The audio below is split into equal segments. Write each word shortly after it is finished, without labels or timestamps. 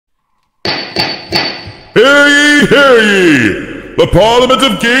Hear ye, hear ye! The Parliament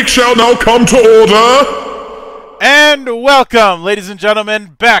of Geeks shall now come to order! And welcome, ladies and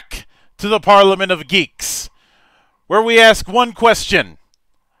gentlemen, back to the Parliament of Geeks, where we ask one question.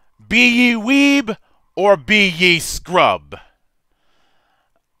 Be ye weeb, or be ye scrub?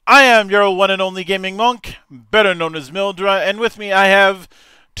 I am your one and only gaming monk, better known as Mildra, and with me I have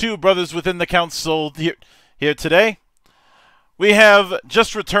two brothers within the council here today. We have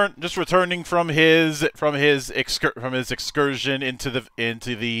just returning from his excursion into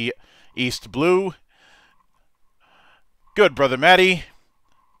the East Blue. Good brother Matty.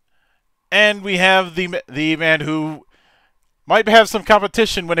 And we have the man who might have some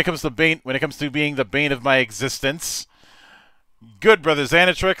competition when it comes to being the bane of my existence. Good brother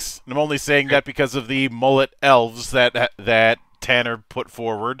Zangetsu. I'm only saying that because of the mullet elves that Tanner put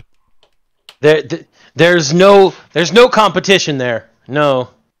forward. There's no competition there. No,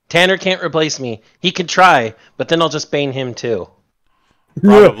 Tanner can't replace me. He can try, but then I'll just bane him too.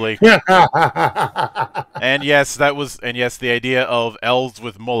 Probably. and yes, the idea of elves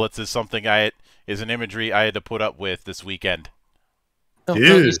with mullets is something is an imagery I had to put up with this weekend. No,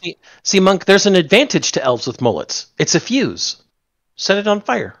 you see, Monk, there's an advantage to elves with mullets. It's a fuse. Set it on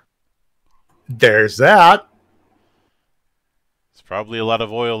fire. There's that. There's probably a lot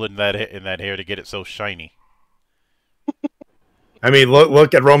of oil in that hair to get it so shiny. I mean,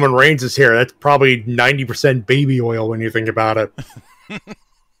 look at Roman Reigns' hair. That's probably 90% baby oil when you think about it.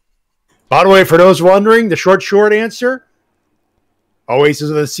 By the way, for those wondering, the short answer, Oasis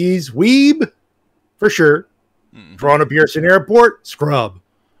of the Seas, weeb, for sure. Toronto Pearson Airport, scrub.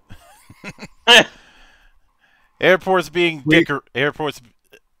 Airports being being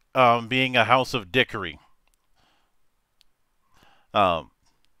a house of dickery.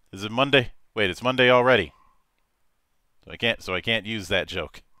 Is it Monday? Wait, it's Monday already. So I can't use that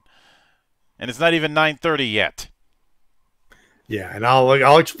joke. And it's not even 9:30 yet. Yeah, and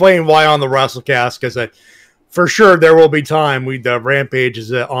I'll explain why on the WrestleCast, because for sure there will be time. The Rampage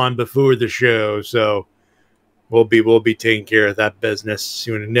is on before the show, so we'll be taking care of that business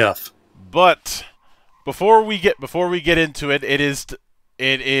soon enough. But before we get into it, it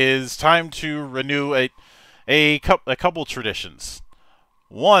is time to renew a couple traditions.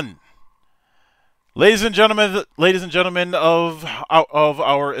 One, ladies and gentlemen of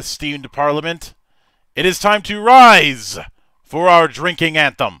our esteemed Parliament, it is time to rise for our drinking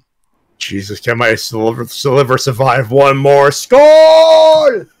anthem. Jesus, can my sliver survive one more?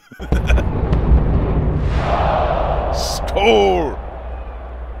 Score! Score!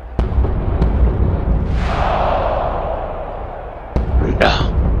 No.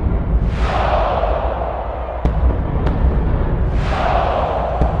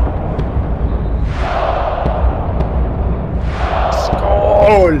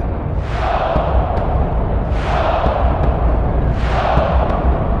 Skål!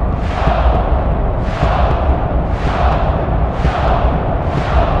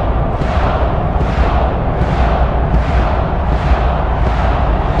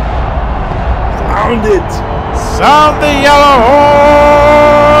 Sound it! Sound the yellow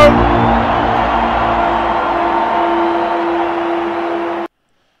horn!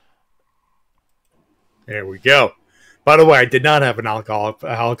 There we go. By the way, I did not have an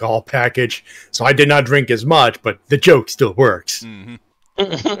alcohol package, so I did not drink as much, but the joke still works. Mm-hmm.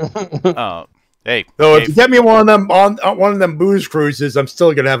 Hey. So if you get me one of them booze cruises, I'm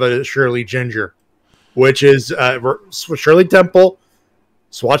still gonna have a Shirley Ginger, which is Shirley Temple.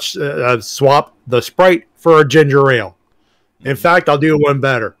 Swap the Sprite for a ginger ale. In fact, I'll do one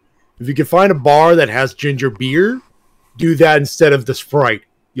better. If you can find a bar that has ginger beer, do that instead of the Sprite.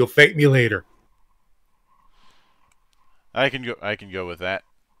 You'll thank me later. I can go with that.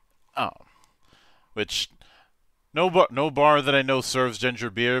 Oh, which no bar that I know serves ginger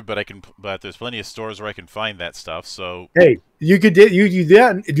beer, but there's plenty of stores where I can find that stuff. So hey, you could do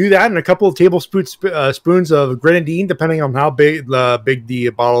that in a couple of tablespoons of grenadine, depending on how big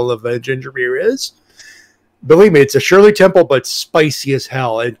the bottle of ginger beer is. Believe me, it's a Shirley Temple, but spicy as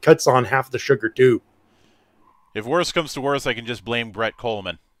hell. It cuts on half the sugar too. If worse comes to worse, I can just blame Brett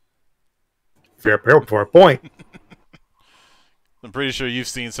Coleman. Fair point. I'm pretty sure you've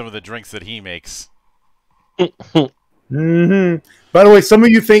seen some of the drinks that he makes. Mm-hmm. By the way, some of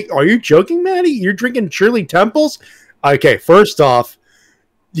you think, are you joking, Maddie? You're drinking Shirley Temples? Okay, first off,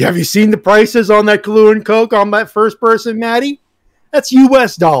 have you seen the prices on that Kahlua and Coke on that first person, Maddie? That's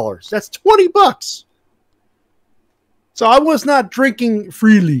US dollars. That's $20. So I was not drinking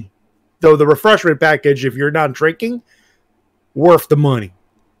freely. Though the refreshment package, if you're not drinking, worth the money.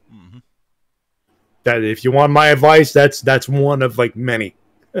 Mm-hmm. That if you want my advice, that's one of like many.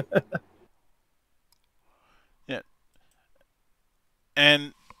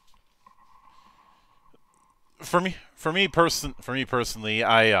 And for me personally,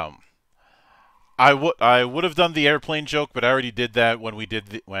 I would have done the airplane joke, but I already did that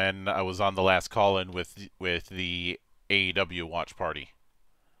when I was on the last call-in with the AEW watch party.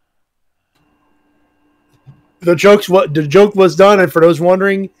 The joke was done, and for those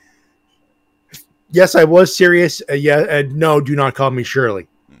wondering, yes, I was serious. Yeah, and no, do not call me Shirley.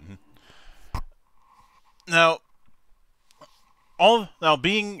 Mm-hmm. Now,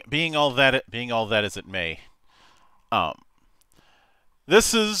 being all that as it may,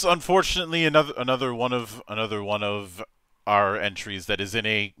 this is unfortunately another one of our entries that is in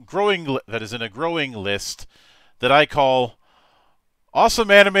a growing list that I call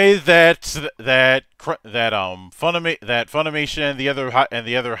awesome anime that Funimation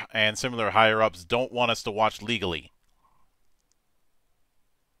and similar higher ups don't want us to watch legally.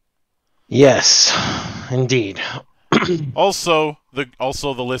 Yes, indeed. Also the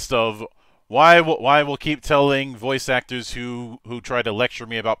list of why we'll keep telling voice actors who try to lecture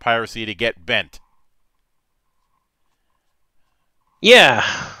me about piracy to get bent. Yeah.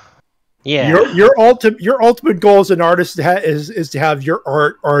 Your ultimate goal as an artist is to have your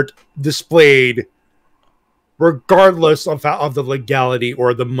art displayed, regardless of the legality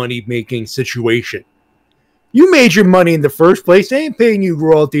or the money making situation. You made your money in the first place. They ain't paying you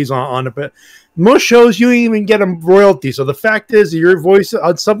royalties on it. Most shows you don't even get them royalties. So the fact is, your voice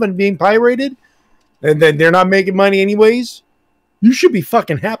on something being pirated, and then they're not making money anyways. You should be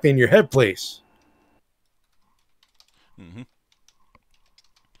fucking happy in your head place. Mm-hmm.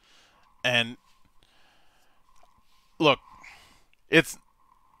 And look,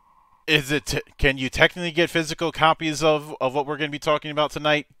 can you technically get physical copies of what we're going to be talking about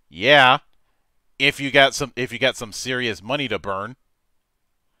tonight? Yeah, if you got some serious money to burn.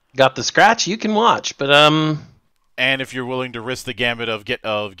 Got the scratch, you can watch, but and if you're willing to risk the gamut of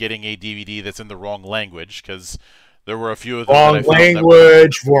getting a DVD that's in the wrong language, because there were a few of them. Wrong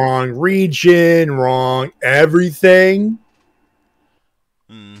language, wrong region, wrong everything.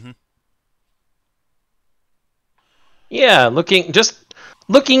 Mm-hmm. Yeah,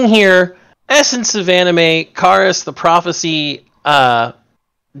 looking here, Essence of Anime, Chorus, The Prophecy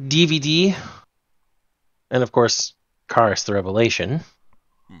DVD, and of course, Chorus, The Revelation.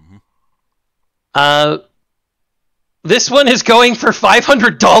 Mm-hmm. This one is going for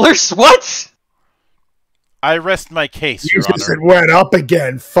 $500? What? I rest my case, Your Honor. It went up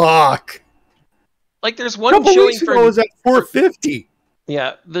again. Fuck. Like, there's one showing for... it was at $450.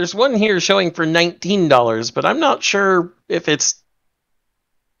 Yeah, there's one here showing for $19, but I'm not sure if it's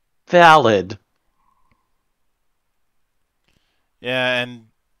valid. Yeah, and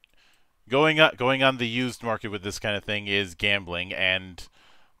going on the used market with this kind of thing is gambling, and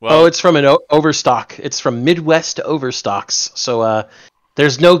well, it's from an overstock. It's from Midwest Overstocks, so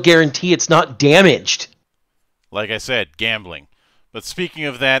there's no guarantee it's not damaged. Like I said, gambling. But speaking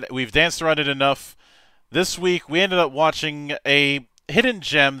of that, we've danced around it enough. This week we ended up watching a hidden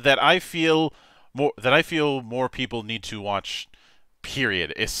gem that I feel more people need to watch.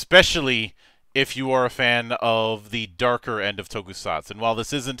 Period. Especially if you are a fan of the darker end of tokusatsu. And while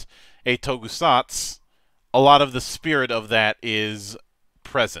this isn't a tokusatsu, a lot of the spirit of that is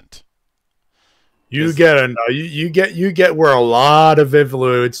present. You get where a lot of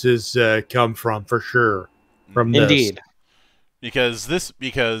influences come from, for sure. From this. Indeed.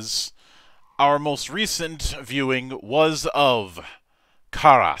 Because our most recent viewing was of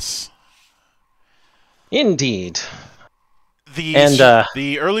Karas. Indeed.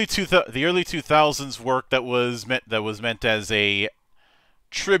 The early 2000s work that was meant as a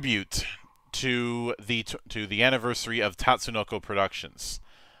tribute to the anniversary of Tatsunoko Productions,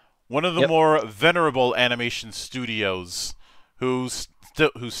 one of the more venerable animation studios, who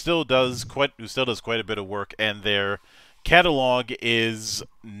still does quite a bit of work, and their catalog is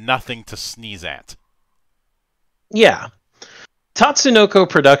nothing to sneeze at. Yeah, Tatsunoko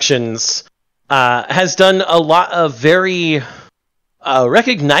Productions has done a lot of very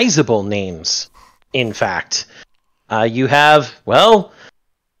recognizable names. In fact, you have,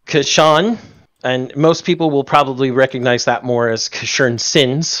 Kashan, and most people will probably recognize that more as Kashurn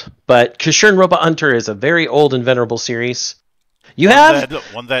Sins, but Kashurn Robot Hunter is a very old and venerable series. You have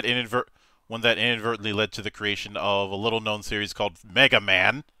one that inadvertently led to the creation of a little-known series called Mega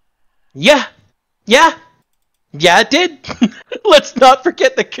Man. Yeah, it did. Let's not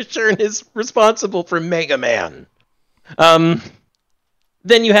forget that Kashurn is responsible for Mega Man. Then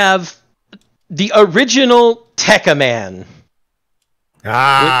you have the original Tekka Man.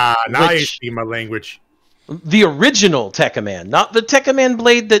 Now you see my language. The original Tekkaman, not the Tekkaman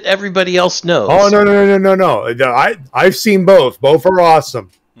blade that everybody else knows. Oh, no. I've seen both. Both are awesome.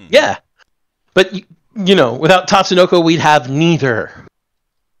 Yeah. But, without Tatsunoko, we'd have neither.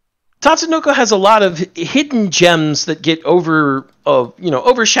 Tatsunoko has a lot of hidden gems that get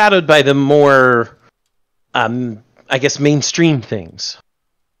overshadowed by the more, mainstream things.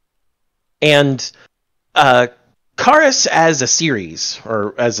 And Chorus as a series,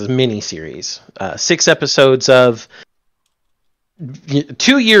 or as a mini-series, 6 episodes of...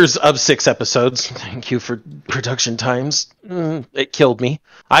 2 years of 6 episodes. Thank you for production times. It killed me.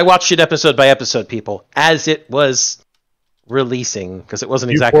 I watched it episode by episode, people, as it was releasing, because it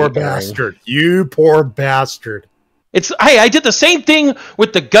wasn't exactly You poor bastard. You poor bastard. I did the same thing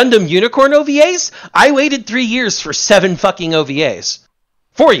with the Gundam Unicorn OVAs. I waited 3 years for 7 fucking OVAs.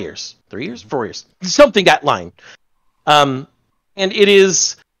 4 years. 3 years? 4 years. Something that line. And it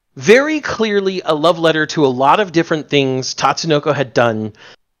is very clearly a love letter to a lot of different things Tatsunoko had done,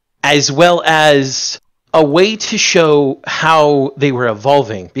 as well as a way to show how they were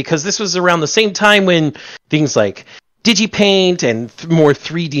evolving. Because this was around the same time when things like Digipaint and more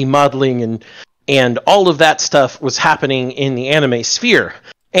 3D modeling and all of that stuff was happening in the anime sphere.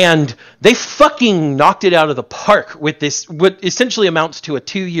 And they fucking knocked it out of the park with this, what essentially amounts to a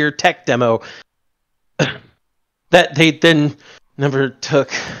 2-year tech demo that they then never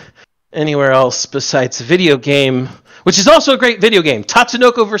took anywhere else besides a video game, which is also a great video game.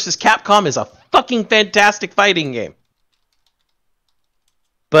 Tatsunoko vs. Capcom is a fucking fantastic fighting game.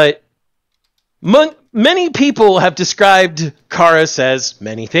 But many people have described Chorus as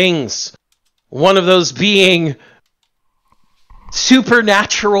many things. One of those being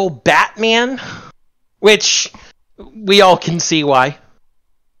supernatural Batman, which we all can see why.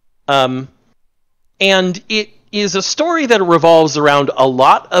 And it is a story that revolves around a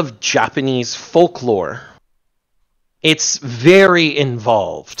lot of Japanese folklore. It's very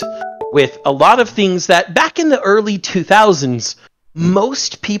involved with a lot of things that back in the early 2000s,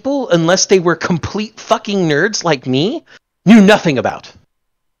 most people, unless they were complete fucking nerds like me, knew nothing about.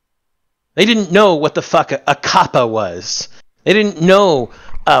 They didn't know what the fuck a kappa was. They didn't know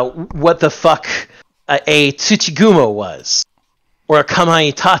what the fuck a tsuchigumo was, or a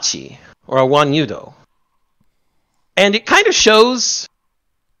kamaitachi, or a wanyudo. And it kind of shows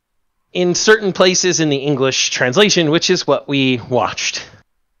in certain places in the English translation, which is what we watched.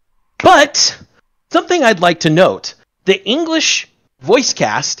 But something I'd like to note, the English voice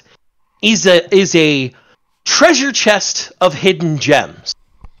cast is a treasure chest of hidden gems.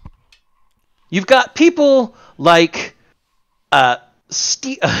 You've got people like the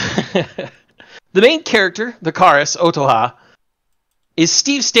main character, the Chorus, Otoha, is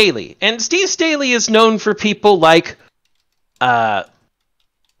Steve Staley. And Steve Staley is known for people like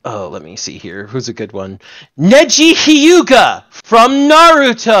let me see here. Who's a good one? Neji Hyuga from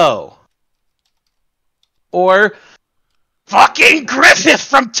Naruto. Or fucking Griffith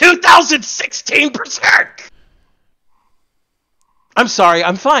from 2016 Berserk. I'm sorry,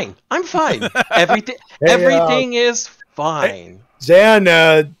 I'm fine. Everything is fine.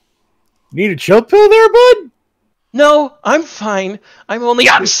 Zan, need a chill pill there, bud? No, I'm fine. I'm only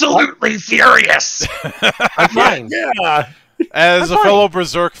absolutely furious. I'm fine. Yeah. As a fellow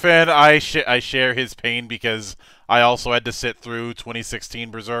Berserk fan, I share his pain because I also had to sit through 2016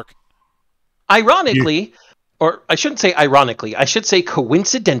 Berserk. Ironically, or I shouldn't say ironically, I should say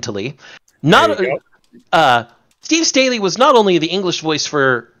coincidentally, Steve Staley was not only the English voice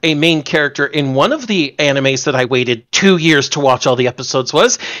for a main character in one of the animes that I waited 2 years to watch all the episodes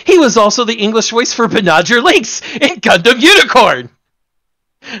he was also the English voice for Benadryl Lynx in Gundam Unicorn.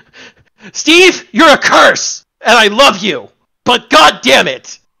 Steve, you're a curse, and I love you, but god damn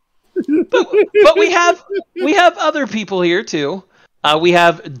it. But we have other people here too. We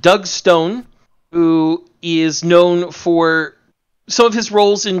have Doug Stone, who is known for some of his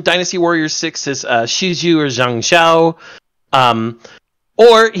roles in Dynasty Warriors 6 as Shiju or Zhang Xiao.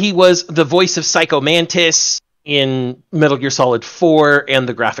 Or he was the voice of Psycho Mantis in Metal Gear Solid 4 and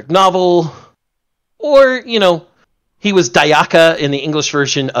the graphic novel. Or, he was Dayaka in the English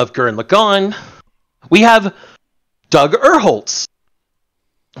version of Gurren Lagann. We have Doug Erholtz,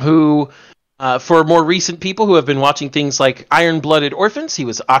 who, for more recent people who have been watching things like Iron-Blooded Orphans, he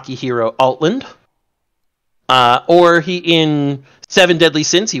was Akihiro Altland. Or he in Seven Deadly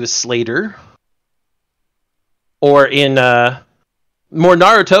Sins, he was Slater. Or in more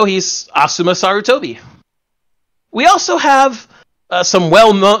Naruto, he's Asuma Sarutobi. We also have some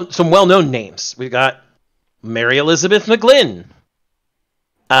well-known names. We've got Mary Elizabeth McGlynn.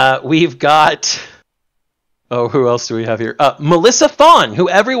 We've got Oh, who else do we have here? Melissa Thawne, who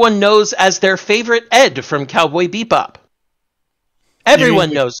everyone knows as their favorite Ed from Cowboy Bebop.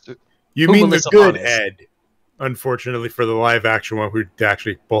 Everyone knows. You who mean Melissa the good Thawne is. Ed? Unfortunately, for the live action one, who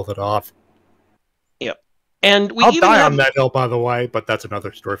actually pulled it off. Yep. And we I'll even die have, on that hill, by the way, but that's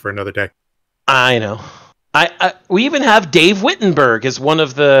another story for another day. I know. We even have Dave Wittenberg as one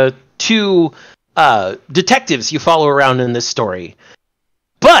of the two detectives you follow around in this story.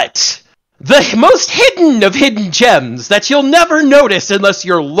 But the most hidden of hidden gems that you'll never notice unless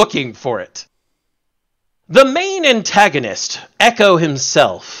you're looking for it. The main antagonist, Echo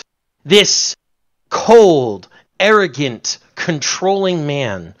himself, this cold, arrogant, controlling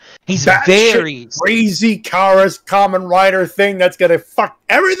man. He's That very crazy Kara's Common Rider thing that's gonna fuck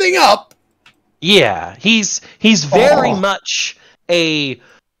everything up. Yeah, he's very much a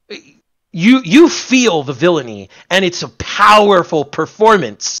you feel the villainy, and it's a powerful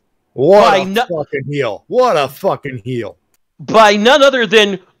performance. What a fucking heel! What a fucking heel! By none other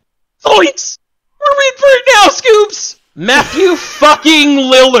than Zoinks! We're in for it now, Scoops! Matthew fucking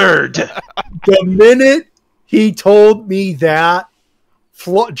Lillard. The minute he told me that,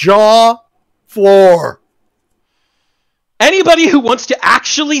 jaw floor. Anybody who wants to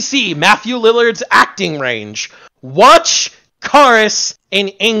actually see Matthew Lillard's acting range, watch Chorus in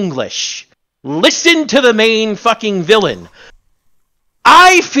English. Listen to the main fucking villain.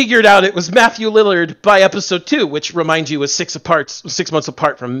 I figured out it was Matthew Lillard by episode 2, which reminds you was 6 months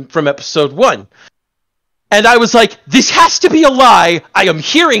apart from episode 1. And I was like, this has to be a lie. I am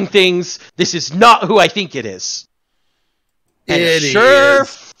hearing things. This is not who I think it is. And sure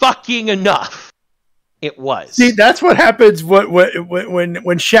fucking enough, it was. See, that's what happens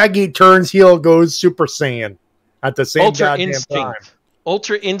when Shaggy turns heel, goes Super Saiyan at the same Ultra goddamn Instinct. time.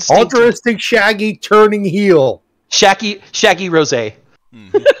 Ultra Instinct. Ultra Instinct Shaggy turning heel. Shaggy Rose.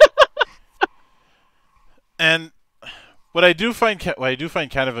 Mm-hmm. And what I do find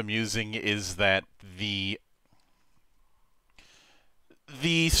kind of amusing is that the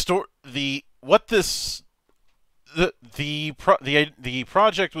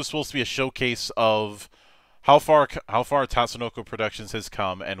project was supposed to be a showcase of how far Tatsunoko Productions has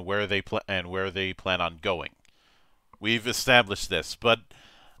come and where they plan on going. We've established this, but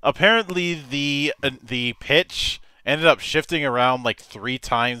apparently the pitch ended up shifting around like 3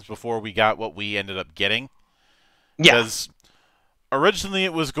 times before we got what we ended up getting. Yeah. Because originally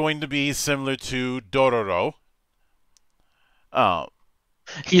it was going to be similar to Dororo.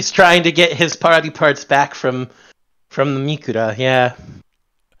 He's trying to get his body parts back from the Mikura, yeah.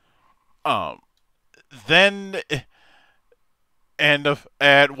 Then, and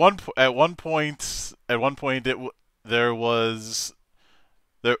at one point, there was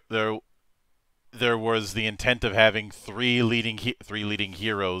the intent of having three leading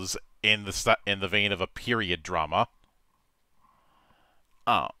heroes in the vein of a period drama.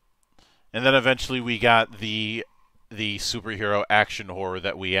 And then eventually we got the superhero action horror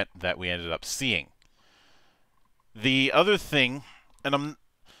that we ended up seeing. The other thing, and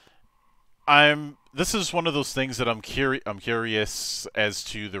this is one of those things that I'm curious as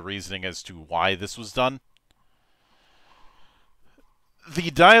to the reasoning as to why this was done.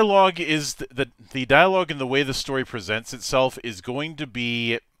 The dialogue the dialogue and the way the story presents itself is going to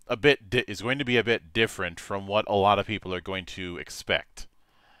be a bit different from what a lot of people are going to expect.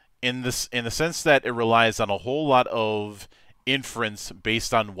 In the sense that it relies on a whole lot of inference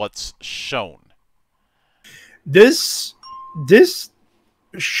based on what's shown. This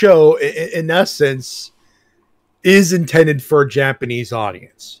show, in essence, is intended for a Japanese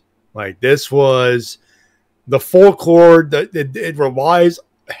audience. Like, this was the folklore that it relies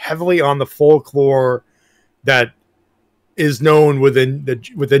heavily on the folklore that is known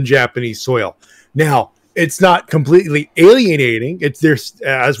within Japanese soil. Now, it's not completely alienating. There's,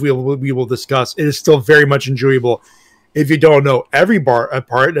 as we will discuss, it is still very much enjoyable if you don't know every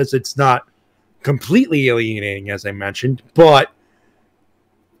part, as it's not completely alienating, as I mentioned, but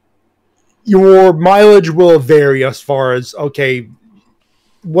your mileage will vary as far as, okay,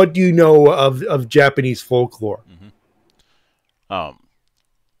 what do you know of Japanese folklore? Mm-hmm.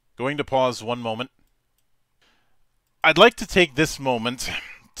 Going to pause one moment. I'd like to take this moment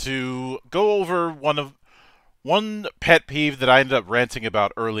to go over one pet peeve that I ended up ranting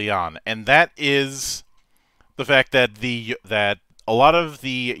about early on, and that is the fact that that a lot of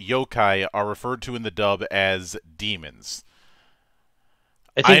the yokai are referred to in the dub as demons.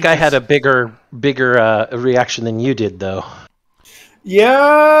 I think I had a bigger reaction than you did, though.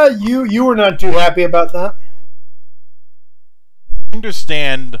 Yeah, you were not too happy about that. I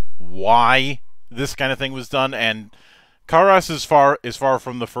understand why this kind of thing was done, and Karas is far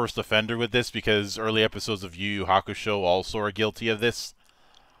from the first offender with this, because early episodes of Yu Yu Hakusho also are guilty of this.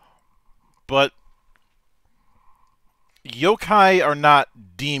 But yokai are not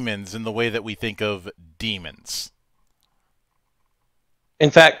demons in the way that we think of demons.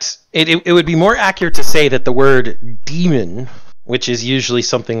 In fact, it would be more accurate to say that the word demon, which is usually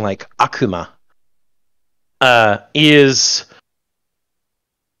something like akuma, is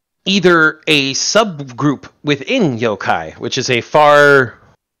either a subgroup within yokai, which is a far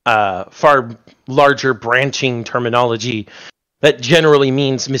larger branching terminology that generally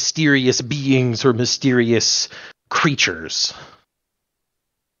means mysterious beings or mysterious creatures.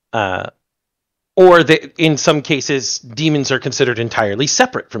 Or in some cases, demons are considered entirely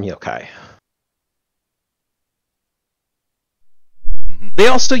separate from yokai. They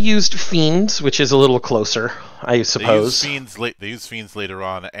also used fiends, which is a little closer, I suppose. They use fiends later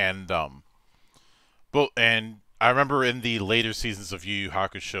on, and I remember in the later seasons of Yu Yu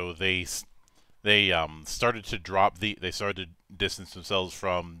Hakusho, they started to distance themselves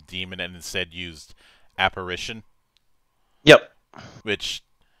from demon and instead used apparition. Yep. Which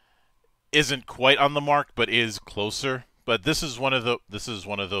isn't quite on the mark, but is closer. But this is one of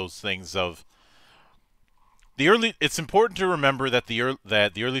those things of the early. It's important to remember that the early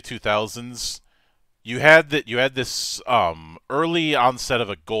 2000s, you had this early onset of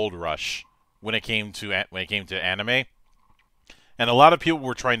a gold rush when it came to anime, and a lot of people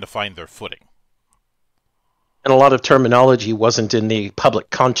were trying to find their footing. And a lot of terminology wasn't in the public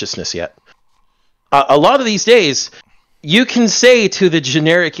consciousness yet. A lot of these days, you can say to the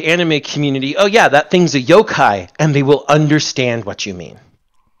generic anime community, oh yeah, that thing's a yokai, and they will understand what you mean.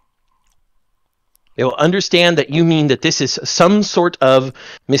 They will understand that you mean that this is some sort of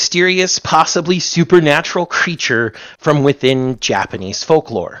mysterious, possibly supernatural creature from within Japanese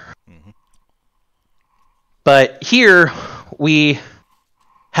folklore. Mm-hmm. But here, we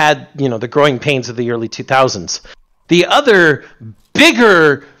had, the growing pains of the early 2000s. The other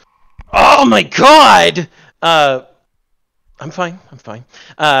bigger, oh my god, I'm fine.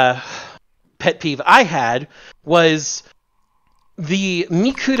 Pet peeve I had was the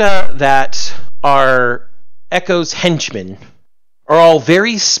Mikura that are Echo's henchmen are all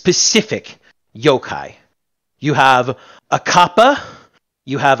very specific yokai. You have a Kappa,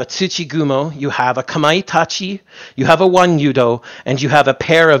 you have a Tsuchigumo, you have a Kamaitachi, you have a Wanyudo, and you have a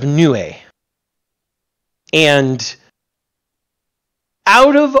pair of Nue. And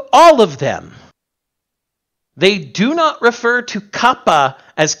out of all of them, they do not refer to Kappa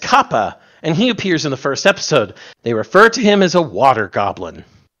as Kappa, and he appears in the first episode. They refer to him as a water goblin.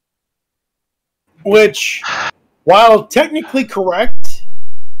 Which, while technically correct,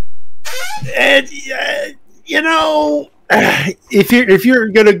 if you're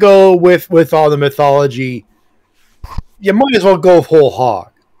gonna go with all the mythology, you might as well go whole hog.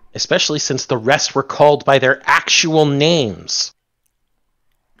 Especially since the rest were called by their actual names.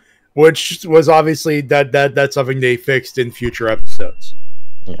 Which was obviously that's something they fixed in future episodes.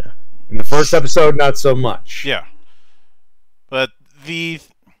 Yeah. In the first episode, not so much. Yeah. But the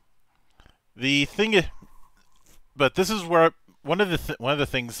thing is, but this is where one of the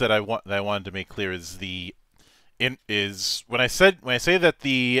things that I wanted to make clear is when I say that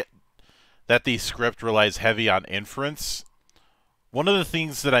the script relies heavy on inference. One of the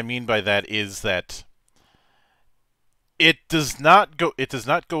things that I mean by that is that it does not go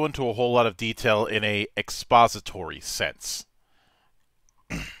into a whole lot of detail in a expository sense.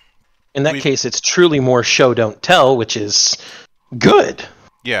 In that case, it's truly more show don't tell, which is good.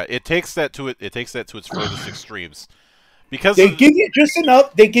 Yeah, it takes that to its furthest extremes. Because they give you just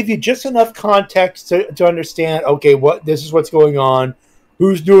enough context to understand, okay, this is what's going on,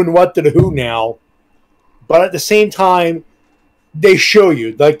 who's doing what to the who now. But at the same time, they show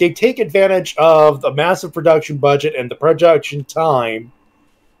you, like, they take advantage of the massive production budget and the production time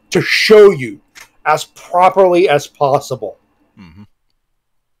to show you as properly as possible. Mm-hmm.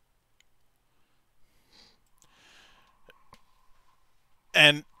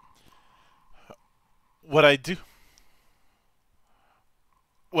 And what I do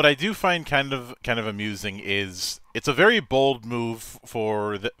find kind of amusing is it's a very bold move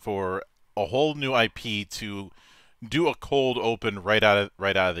for a whole new IP to do a cold open right out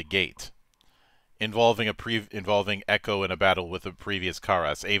of the gate, involving Echo in a battle with a previous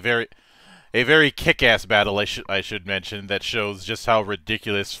Karas. A very kick-ass battle, I should mention, that shows just how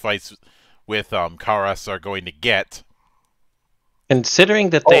ridiculous fights with Karas are going to get.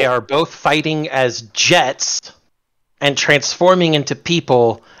 Considering that they are both fighting as jets and transforming into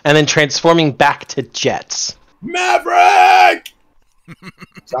people and then transforming back to jets. Maverick!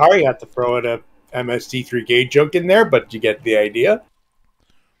 Sorry, I have to throw MST3K joke in there, but you get the idea.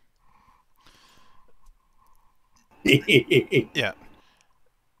 Yeah,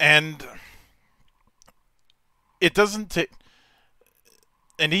 and it doesn't take.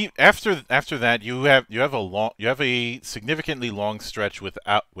 And after that, you have a significantly long stretch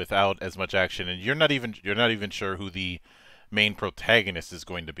without as much action, and you're not even sure who the main protagonist is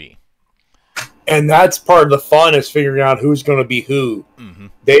going to be. And that's part of the fun, is figuring out who's going to be who. Mm-hmm.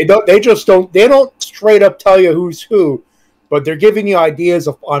 They don't straight up tell you who's who, but they're giving you ideas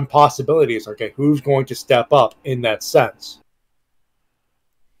on possibilities. Okay, who's going to step up in that sense?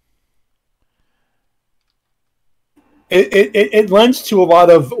 It lends to a lot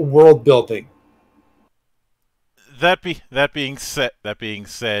of world building. That being said,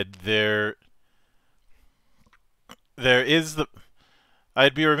 there is the.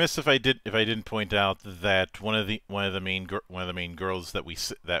 I'd be remiss if I didn't point out that one of the main girls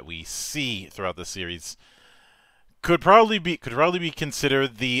that we see throughout the series could probably be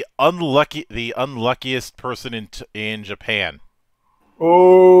considered the unluckiest person in Japan.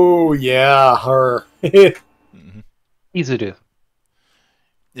 Oh yeah, her. Mm-hmm. Izuru.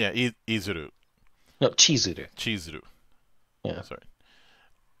 Yeah, Izuru. No, Chizuru. Chizuru. Yeah. Sorry.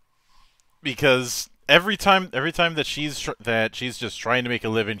 Because every time that she's just trying to make a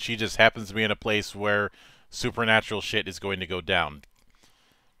living, she just happens to be in a place where supernatural shit is going to go down.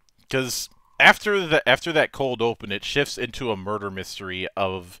 Because after that cold open, it shifts into a murder mystery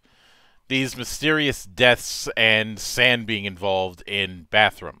of these mysterious deaths and sand being involved in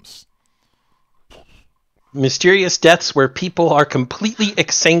bathrooms. Mysterious deaths where people are completely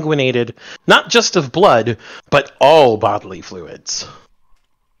exsanguinated, not just of blood, but all bodily fluids.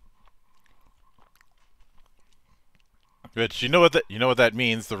 But you know what that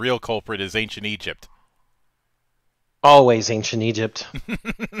means. The real culprit is ancient Egypt. Always ancient Egypt.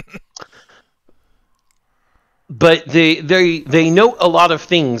 But they know a lot of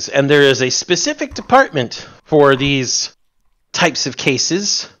things, and there is a specific department for these types of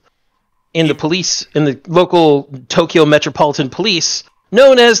cases in the local Tokyo Metropolitan Police,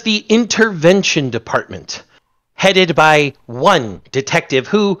 known as the Intervention Department, headed by one detective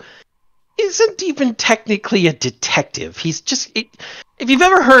who isn't even technically a detective. He's just... if you've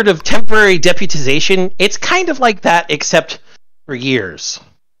ever heard of temporary deputization, it's kind of like that, except for years.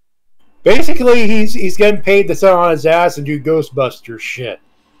 Basically, he's getting paid to sit on his ass and do Ghostbuster shit.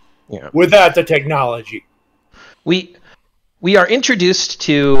 Yeah. Without the technology. We are introduced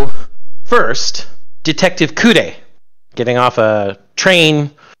to, first, Detective Kude, getting off a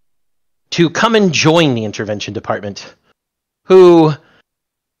train to come and join the Intervention Department, who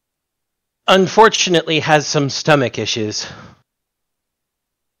unfortunately has some stomach issues,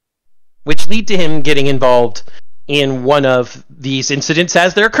 which lead to him getting involved in one of these incidents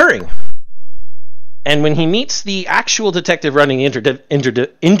as they're occurring. And when he meets the actual detective running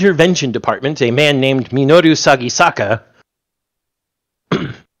the Intervention Department, a man named Minoru Sagisaka,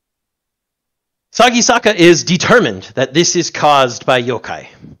 Sagisaka is determined that this is caused by yokai.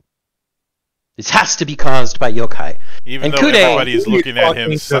 This has to be caused by yokai. Even though everybody's looking at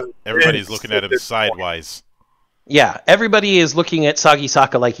him sidewise. Yeah, everybody is looking at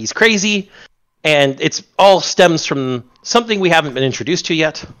Sagisaka like he's crazy, and it's all stems from something we haven't been introduced to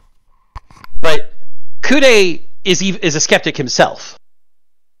yet. But Kude is a skeptic himself.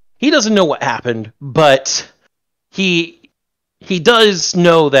 He doesn't know what happened, but he does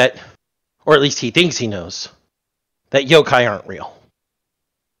know that, or at least he thinks he knows, that yokai aren't real.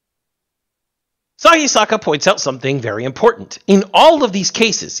 Sagisaka points out something very important. In all of these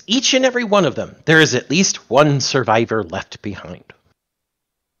cases, each and every one of them, there is at least one survivor left behind.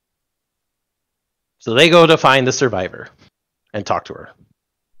 So they go to find the survivor and talk to her.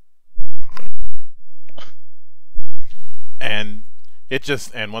 And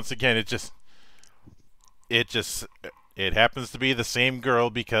once again, it happens to be the same girl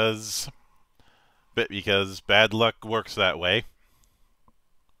because bad luck works that way.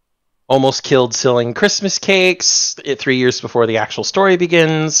 Almost killed selling Christmas cakes 3 years before the actual story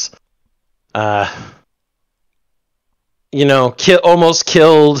begins. Almost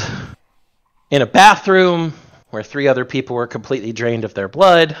killed in a bathroom where 3 other people were completely drained of their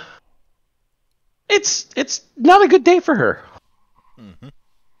blood. It's not a good day for her. Mm-hmm.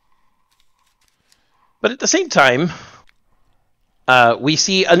 But at the same time, we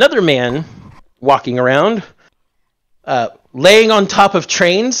see another man walking around, laying on top of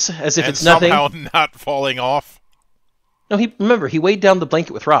trains as if it's nothing. And somehow not falling off. No, he weighed down the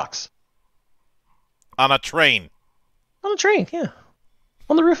blanket with rocks. On a train. On a train, yeah.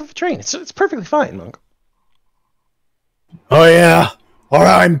 On the roof of a train. It's perfectly fine, Monk. Oh yeah, or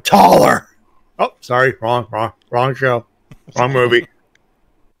I'm taller. Oh, sorry, wrong show, wrong movie.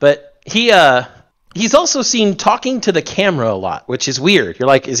 But he's also seen talking to the camera a lot, which is weird. You're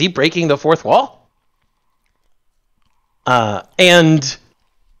like, is he breaking the fourth wall? And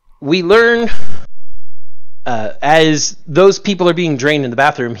we learn as those people are being drained in the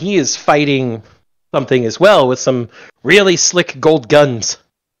bathroom, he is fighting something as well with some really slick gold guns.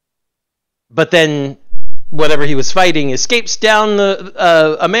 But then whatever he was fighting escapes down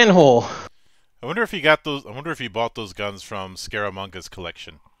a manhole. I wonder if he got those. I wonder if he bought those guns from Scaramunga's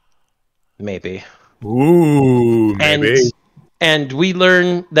collection. Maybe. Ooh, maybe. And we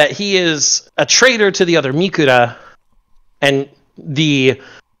learn that he is a traitor to the other Mikura, and the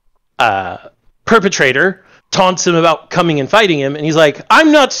perpetrator taunts him about coming and fighting him, and he's like,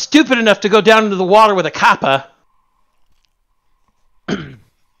 I'm not stupid enough to go down into the water with a kappa.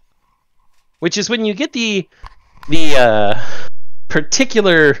 Which is when you get the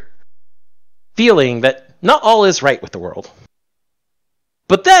particular feeling that not all is right with the world.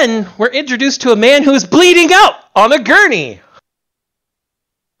 But then we're introduced to a man who is bleeding out on a gurney.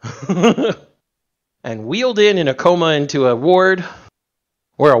 And wheeled in a coma into a ward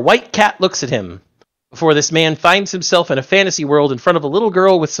where a white cat looks at him before this man finds himself in a fantasy world in front of a little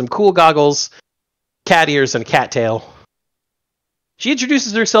girl with some cool goggles, cat ears, and a cat tail. She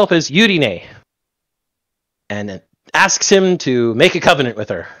introduces herself as Yurine and asks him to make a covenant with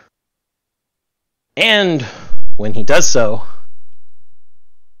her. And when he does so,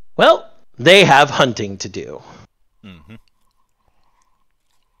 well, they have hunting to do. Mm-hmm.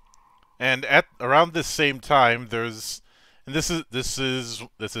 And at around this same time, there's, and this is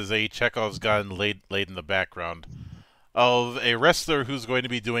a Chekhov's gun laid in the background of a wrestler who's going to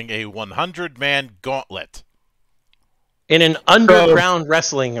be doing a 100-man gauntlet in an underground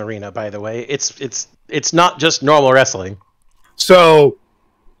wrestling arena. By the way, it's not just normal wrestling. So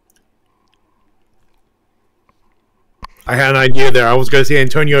I had an idea there. I was going to say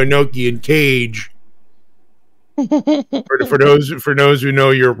Antonio Inoki and Cage. for those who know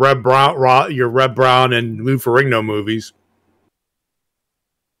your Red Brown and Lou Ferrigno movies.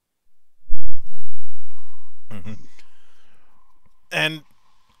 Mm-hmm.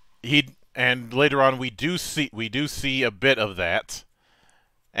 And later on we do see a bit of that,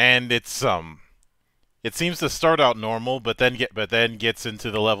 and it seems to start out normal, but then gets into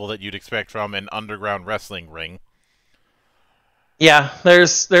the level that you'd expect from an underground wrestling ring. Yeah,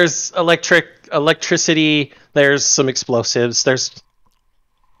 there's electricity, there's some explosives, there's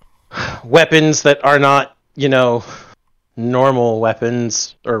weapons that are not, normal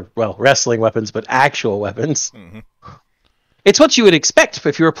weapons, or, well, wrestling weapons, but actual weapons. Mm-hmm. It's what you would expect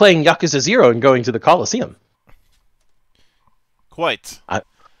if you were playing Yakuza 0 and going to the Coliseum. Quite.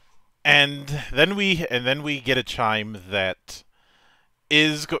 And then we get a chime that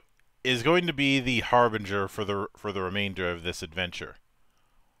is going to be the harbinger for the remainder of this adventure.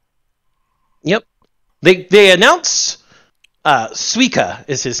 Yep. They announce Suika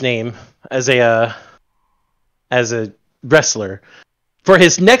is his name as a wrestler for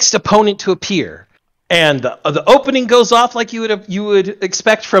his next opponent to appear. And the opening goes off like you would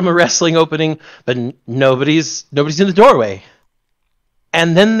expect from a wrestling opening, but nobody's in the doorway.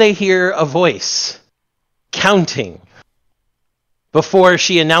 And then they hear a voice counting before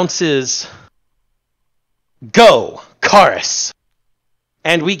she announces, "Go, Karis!"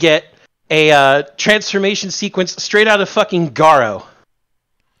 And we get a transformation sequence straight out of fucking Garo.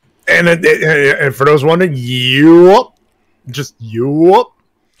 And for those wondering,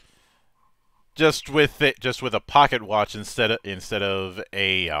 just with a pocket watch instead of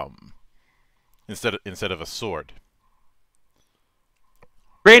a sword.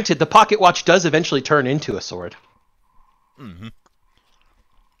 Granted, the pocket watch does eventually turn into a sword. Mm-hmm.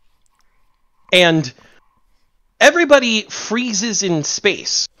 And everybody freezes in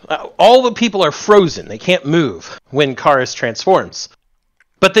space. All the people are frozen. They can't move when Karis transforms.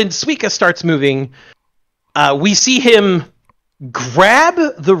 But then Suika starts moving. We see him grab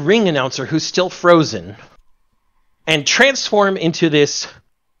the ring announcer who's still frozen and transform into this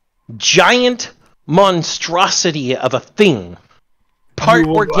giant monstrosity of a thing. Part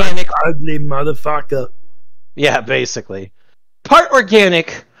organic. Ugly motherfucker. Yeah, basically. Part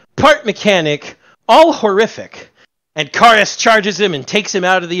organic, part mechanic, all horrific. And Karis charges him and takes him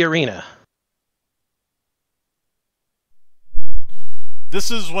out of the arena. This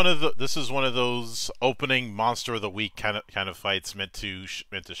is one of those opening Monster of the Week kind of fights meant to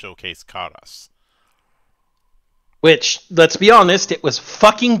showcase Karas. Which, let's be honest, it was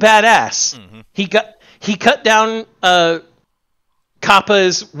fucking badass. Mm-hmm. He cut down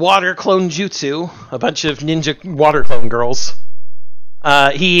Kappa's water clone jutsu, a bunch of ninja water clone girls.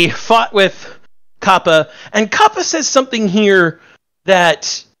 He fought with Kappa, and Kappa says something here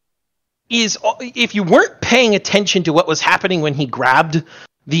that is, if you weren't paying attention to what was happening when he grabbed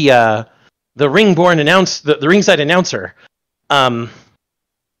the ringside announcer,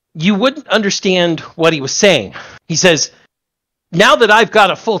 you wouldn't understand what he was saying. He says, "Now that I've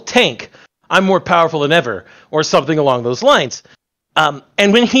got a full tank, I'm more powerful than ever," or something along those lines. And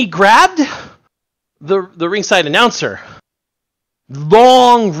when he grabbed the ringside announcer,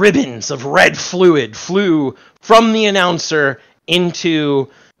 long ribbons of red fluid flew from the announcer into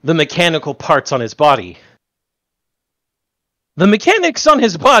the mechanical parts on his body. The mechanics on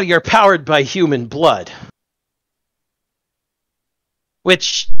his body are powered by human blood,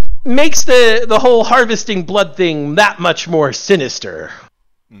 which makes the whole harvesting blood thing that much more sinister.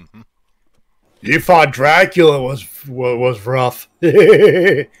 Mm-hmm. You thought Dracula was rough.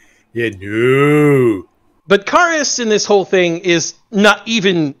 Yeah, no. But Karius in this whole thing is not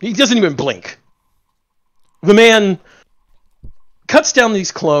even... He doesn't even blink. The man cuts down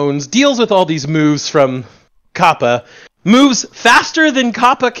these clones, deals with all these moves from Kappa, moves faster than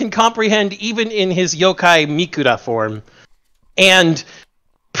Kappa can comprehend even in his yokai Mikura form, and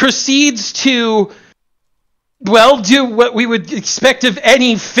proceeds to, well, do what we would expect of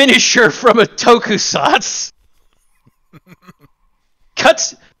any finisher from a tokusatsu.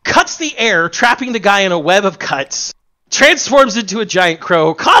 Cuts the air, trapping the guy in a web of cuts, transforms into a giant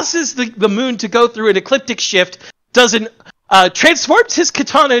crow, causes the moon to go through an ecliptic shift, transforms his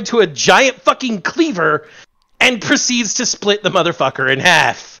katana into a giant fucking cleaver, and proceeds to split the motherfucker in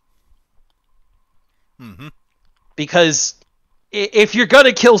half. Mm-hmm. Because if you're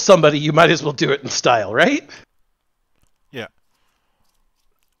gonna kill somebody, you might as well do it in style, right? Yeah.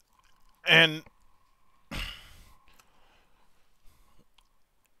 And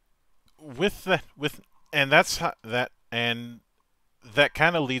that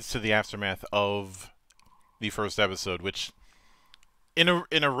kind of leads to the aftermath of the first episode, which in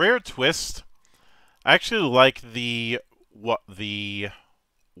a rare twist, I actually like the one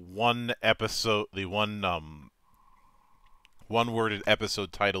worded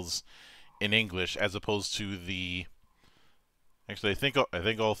episode titles in English as opposed to the... Actually, I think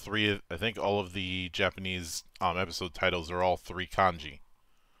all of the Japanese episode titles are all 3 kanji.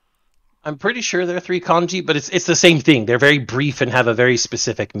 I'm pretty sure they're 3 kanji, but it's the same thing. They're very brief and have a very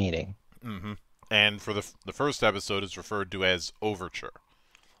specific meaning. Mm-hmm. And for the first episode, it's referred to as Overture,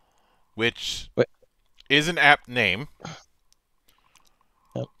 which is an apt name.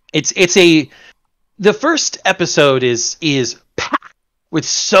 The first episode is packed with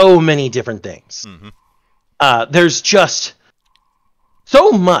so many different things. Mm-hmm. There's just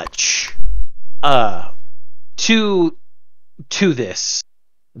so much to this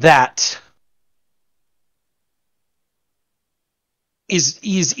that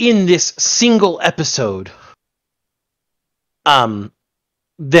is in this single episode.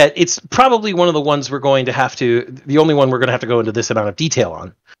 That it's probably one of the ones the only one we're going to have to go into this amount of detail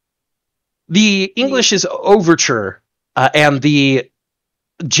on. The English is Overture, and the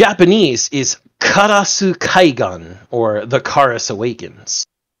Japanese is Karasu Kaigan, or The Chorus Awakens.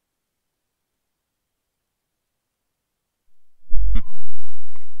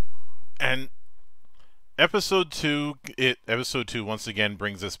 And episode 2 once again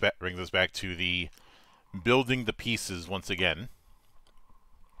brings us back to the building the pieces once again.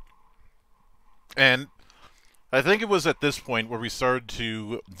 And I think it was at this point where we started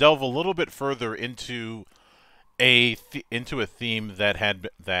to delve a little bit further into a theme that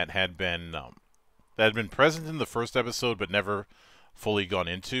had been present in the first episode but never fully gone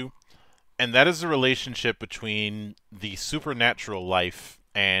into, and that is the relationship between the supernatural life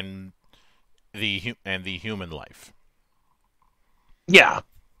and the human life. Yeah,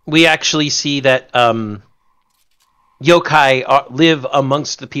 we actually see that yokai live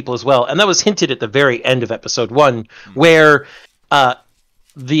amongst the people as well, and that was hinted at the very end of episode 1, where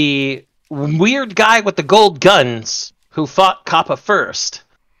the weird guy with the gold guns who fought Kappa first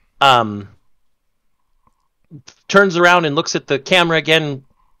turns around and looks at the camera again,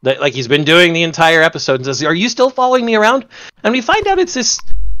 like he's been doing the entire episode, and says, "Are you still following me around?" And we find out it's this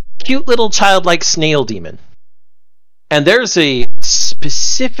cute little childlike snail demon. And there's a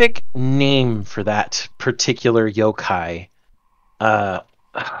specific name for that particular yokai.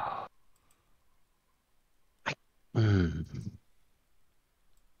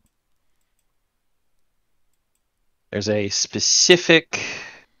 There's a specific...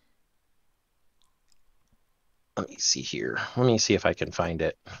 Let me see here. Let me see if I can find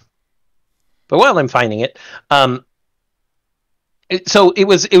it. But while I'm finding it... So it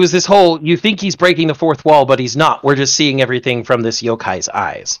was this whole, you think he's breaking the fourth wall, but he's not. We're just seeing everything from this yokai's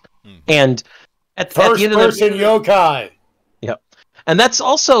eyes. And At First the end person yokai. Yep. And that's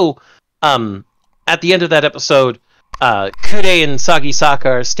also at the end of that episode, Kude and Sagisaka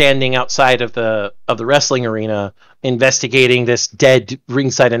are standing outside of the wrestling arena investigating this dead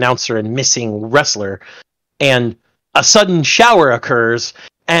ringside announcer and missing wrestler, and a sudden shower occurs,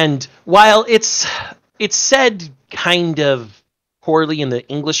 and while it's said kind of poorly in the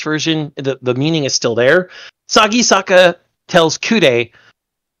English version, the meaning is still there. Sagisaka tells Kude,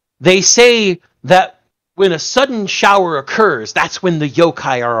 they say that when a sudden shower occurs, that's when the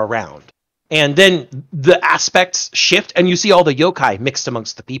yokai are around. And then the aspects shift, and you see all the yokai mixed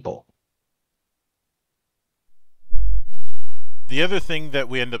amongst the people. The other thing that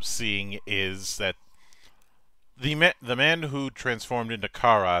we end up seeing is that the man who transformed into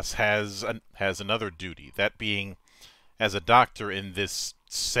Karas has another duty, that being as a doctor in this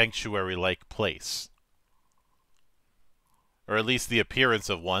sanctuary-like place. Or at least the appearance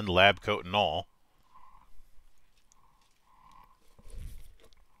of one, lab coat and all.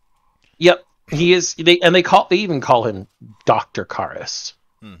 Yep, he is. They even call him Dr. Karas.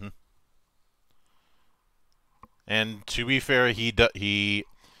 Mm-hmm. And to be fair, he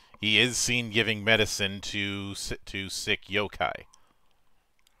is seen giving medicine to sick yokai.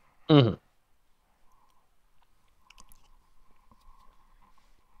 Mm-hmm.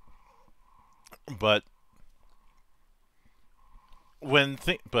 But within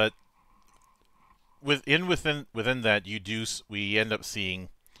that, we end up seeing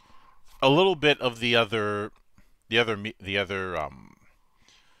a little bit of the other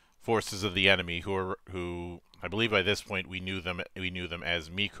forces of the enemy who I believe by this point we knew them as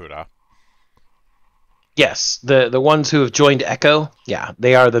Mikura. Yes, the ones who have joined Echo, yeah,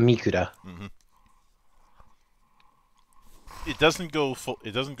 they are the Mikura. Mm-hmm. It doesn't go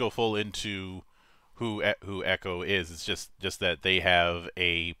full into who Echo is. It's just that they have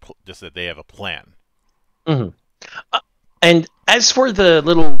a plan. Mm-hmm. And as for the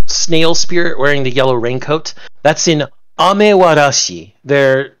little snail spirit wearing the yellow raincoat, that's in Amewarashi.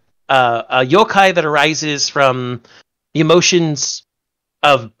 They're a yokai that arises from the emotions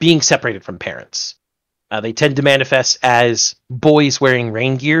of being separated from parents. They tend to manifest as boys wearing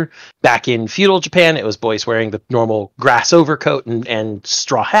rain gear. Back in feudal Japan, it was boys wearing the normal grass overcoat and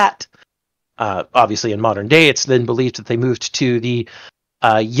straw hat. Obviously, in modern day, it's then believed that they moved to the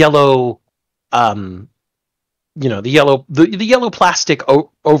yellow, the yellow plastic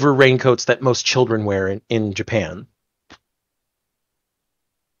over raincoats that most children wear in Japan.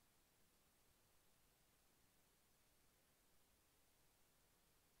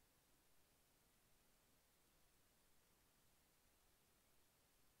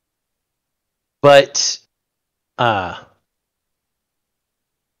 But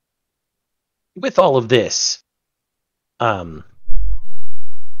with all of this, the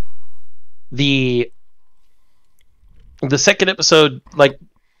second episode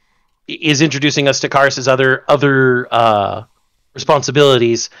is introducing us to Karas' other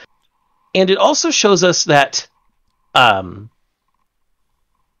responsibilities, and it also shows us that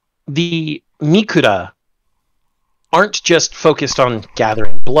the Mikura aren't just focused on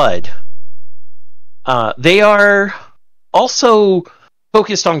gathering blood. They are also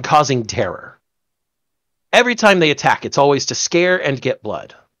focused on causing terror. Every time they attack, it's always to scare and get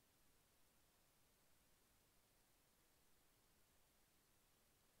blood.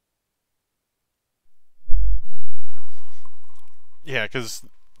 Yeah, because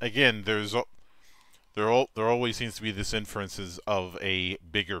again, there always seems to be this inferences of a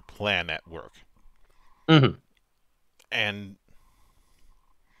bigger plan at work. Mm-hmm. And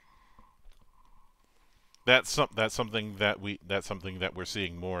that's something that we're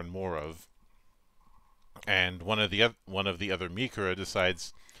seeing more and more of. And one of the other Mikura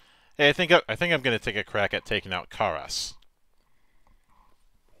decides, hey, I think I'm going to take a crack at taking out Karas.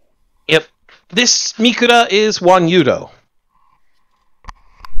 Yep, this Mikura is Wanyudo.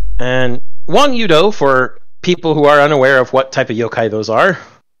 And Wanyudo, for people who are unaware of what type of yokai those are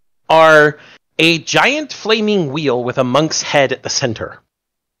a giant flaming wheel with a monk's head at the center.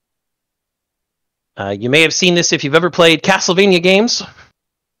 You may have seen this if you've ever played Castlevania games.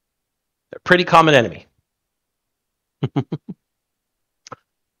 They're a pretty common enemy.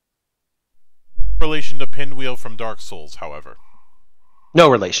 Relation to Pinwheel from Dark Souls, however.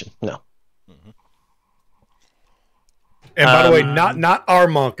 No relation, no. Mm-hmm. And by the way, not our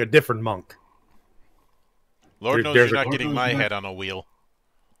monk, a different monk. Lord knows you're not getting my head on a wheel.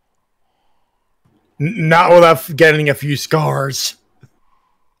 Not without getting a few scars.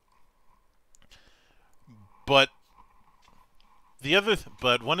 But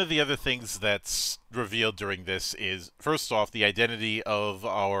one of the other things that's revealed during this is, first off, the identity of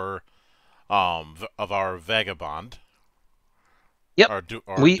our of our vagabond. Yep. Our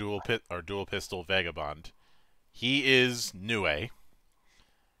dual pistol vagabond. He is Nue,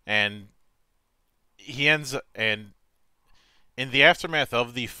 and in the aftermath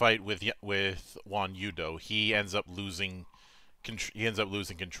of the fight with Wan Yudo, he ends up losing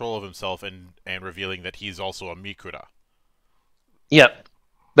control of himself and revealing that he's also a Mikura. Yep.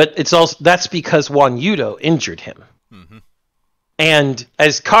 But that's because Wan Yudo injured him. Mm-hmm. And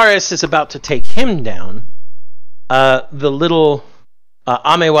as Karis is about to take him down, the little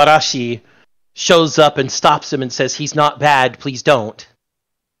Amewarashi shows up and stops him and says, "He's not bad, please don't."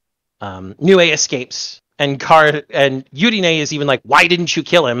 Nue escapes, and Yurine is even like, "Why didn't you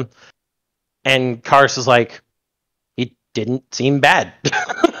kill him?" And Karis is like, "He didn't seem bad."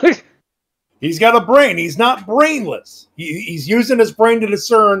 He's got a brain. He's not brainless. He's using his brain to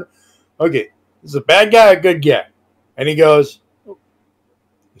discern, okay, this is a bad guy, a good guy. And he goes,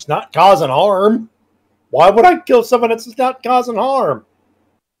 he's not causing harm. Why would I kill someone that's not causing harm?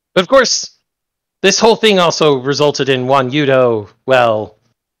 But of course, this whole thing also resulted in Wan Yudo, well,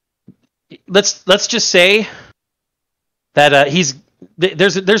 let's just say that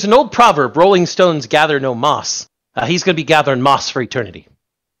there's an old proverb, rolling stones gather no moss. He's going to be gathering moss for eternity.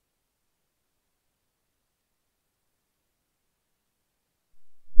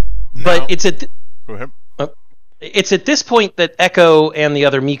 Now, but go ahead. It's at this point that Echo and the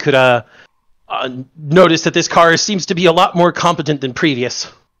other Mikura notice that this car seems to be a lot more competent than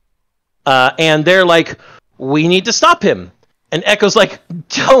previous. And they're like, "We need to stop him." And Echo's like,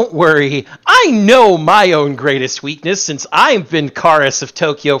 "Don't worry, I know my own greatest weakness since I've been Karis of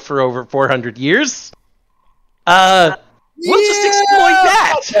Tokyo for over 400 years. We'll just exploit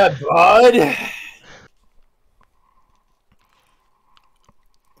that." Bud.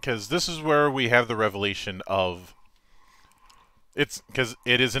 Because this is where we have the revelation of because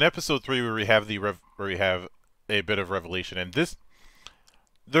it is in episode 3 where we have a bit of revelation, and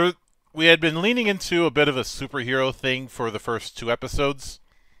we had been leaning into a bit of a superhero thing for the first 2 episodes.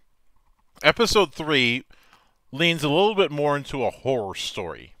 Episode 3 leans a little bit more into a horror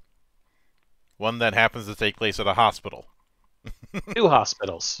story, one that happens to take place at a hospital. 2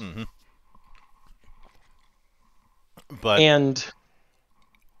 hospitals. Mm-hmm. And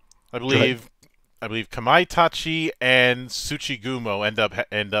I believe Kamaitachi and Tsuchigumo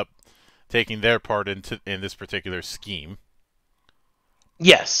end up taking their part in this particular scheme.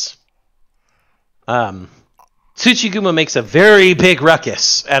 Yes. Tsuchigumo makes a very big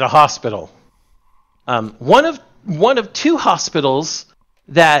ruckus at a hospital. One of 2 hospitals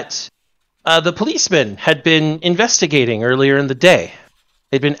that the policeman had been investigating earlier in the day.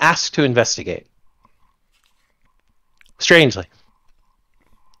 They'd been asked to investigate. Strangely.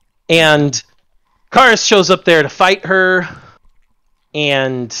 And Karis shows up there to fight her,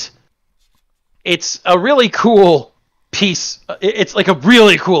 and it's a really cool piece. It's like a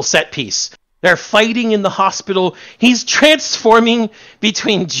really cool set piece. They're fighting in the hospital. He's transforming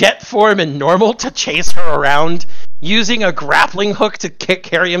between jet form and normal to chase her around, using a grappling hook to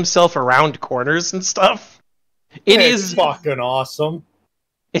carry himself around corners and stuff. It's fucking awesome.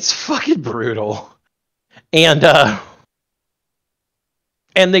 It's fucking brutal. And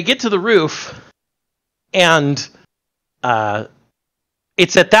they get to the roof, and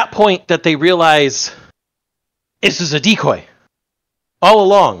it's at that point that they realize this is a decoy all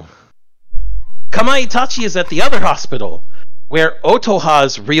along. Kamaitachi is at the other hospital, where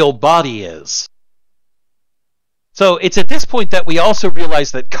Otoha's real body is. So it's at this point that we also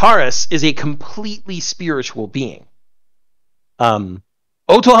realize that Karis is a completely spiritual being.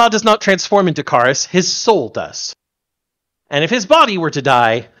 Otoha does not transform into Karis, his soul does. And if his body were to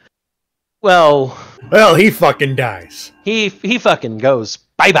die, well, he fucking dies. He fucking goes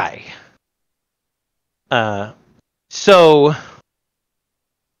bye-bye. So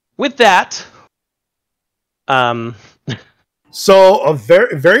with that, so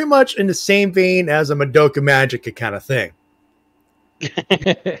very very much in the same vein as a Madoka Magica kind of thing.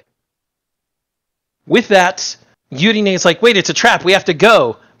 With that, Yurine is like, "Wait, it's a trap. We have to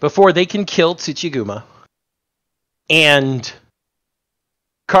go before they can kill Tsuchigumo." And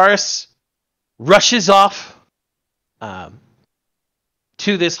Karis rushes off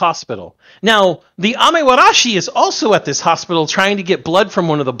to this hospital. Now, the Amewarashi is also at this hospital trying to get blood from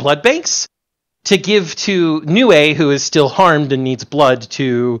one of the blood banks to give to Nue, who is still harmed and needs blood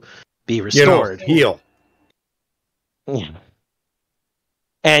to be restored. Heal. Yeah.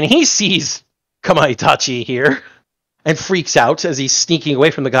 And he sees Kamaitachi here and freaks out as he's sneaking away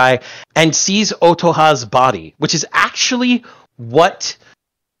from the guy and sees Otoha's body, which is actually what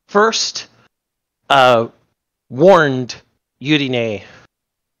first warned Yurine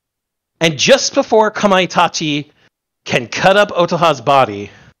And just before Kamaitachi can cut up Otoha's body,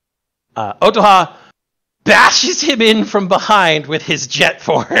 Otoha bashes him in from behind with his jet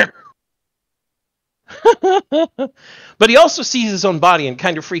form. But he also sees his own body and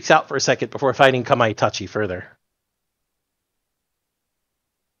kind of freaks out for a second before fighting Kamaitachi further.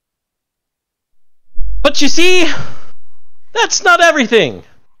 But you see, that's not everything.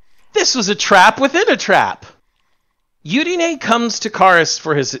 This was a trap within a trap. Yurine comes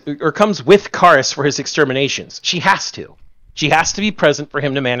with Karis for his exterminations. She has to. She has to be present for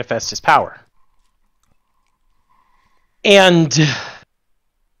him to manifest his power. And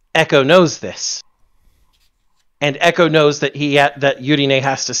Echo knows this. And Echo knows that that Yurine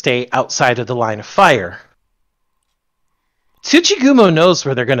has to stay outside of the line of fire. Tsuchigumo knows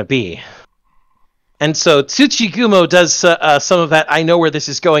where they're going to be. And so Tsuchigumo does some of that I know where this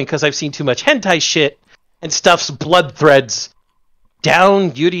is going because I've seen too much hentai shit, and stuffs blood threads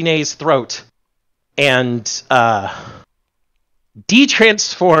down Yurine's throat and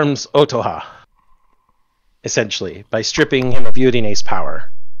de-transforms Otoha, essentially, by stripping him of Yurine's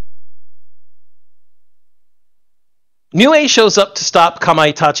power. Nue shows up to stop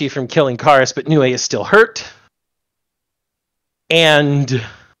Kamaitachi from killing Karis, but Nue is still hurt. And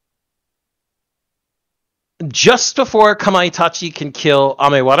just before Kamaitachi can kill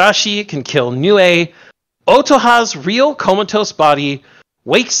Amewarashi, can kill Nue, Otoha's real comatose body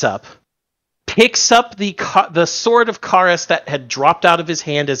wakes up, picks up the sword of Karis that had dropped out of his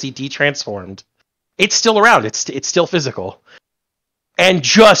hand as he de-transformed. It's still around. It's still physical. And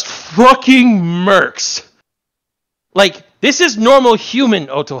just fucking murks. Like, this is normal human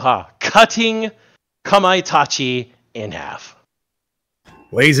Otoha cutting Kamaitachi in half.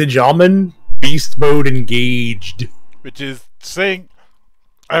 Ladies and gentlemen, beast mode engaged. Which is saying,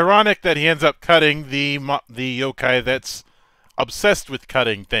 ironic that he ends up cutting the yokai that's obsessed with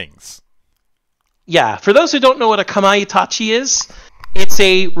cutting things. Yeah, for those who don't know what a Kamaitachi is, it's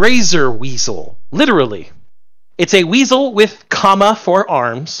a razor weasel, literally. It's a weasel with kama for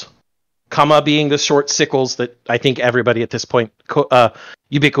arms, kama being the short sickles that I think everybody at this point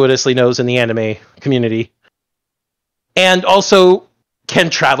ubiquitously knows in the anime community, and also can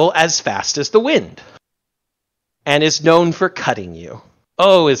travel as fast as the wind, and is known for cutting you.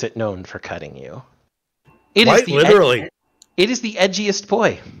 Oh, is it known for cutting you? Quite literally. It is the edgiest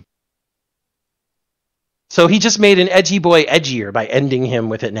boy. So he just made an edgy boy edgier by ending him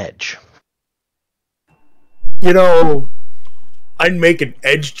with an edge. You know, I'd make an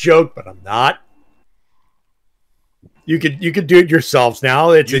edge joke, but I'm not. You could do it yourselves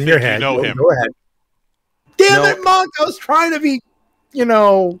now. It's in your head. You know him. Go ahead. Damn it, Monk! I was trying to be, you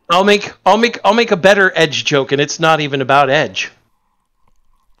know. I'll make a better edge joke, and it's not even about edge.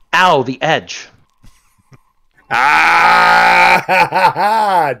 Ow, the edge. Ah,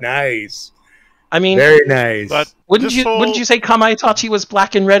 nice. I mean, very nice. But wouldn't you say Kamaitachi was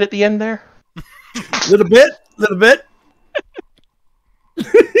black and red at the end there? Little bit.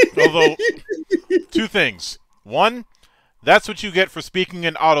 Although, two things. One, that's what you get for speaking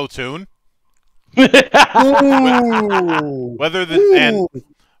in auto-tune. And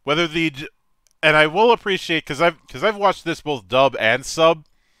I will appreciate, because I've watched this both dub and sub.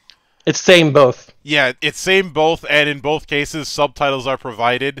 It's same both. Yeah, it's same both, and in both cases, subtitles are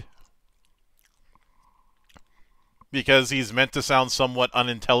provided. Because he's meant to sound somewhat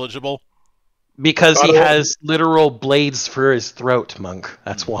unintelligible. Because he has literal blades for his throat, Monk.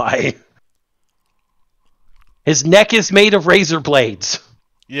 That's why. His neck is made of razor blades.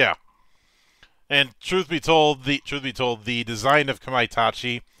 Yeah. And truth be told, the design of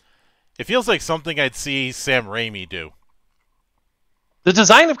Kamaitachi, it feels like something I'd see Sam Raimi do. The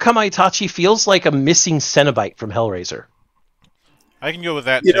design of Kamaitachi feels like a missing Cenobite from Hellraiser. I can go with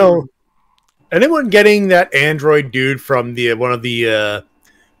that, you too. Know, anyone getting that android dude from one of the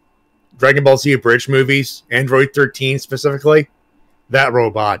Dragon Ball Z Abridged movies, Android 13 specifically? That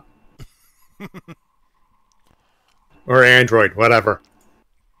robot. Or Android, whatever.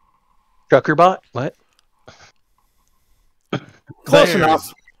 Truckerbot? What? Close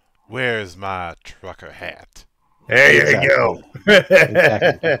enough. Where's my trucker hat? There you go.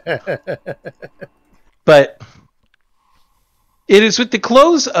 Exactly. But it is with the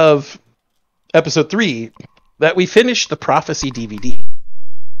close of episode 3 that we finished the Prophecy DVD.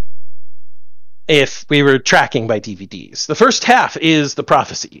 If we were tracking by DVDs. The first half is the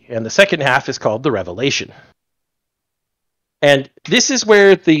Prophecy, and the second half is called the Revelation. And this is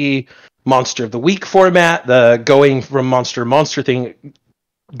where the Monster of the Week format, the going from monster to monster thing,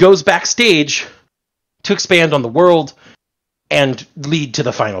 goes backstage to expand on the world and lead to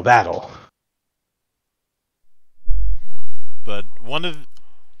the final battle. But one of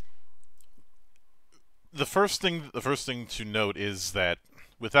the first thing to note is that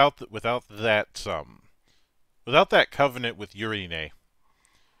without that covenant with Yurine,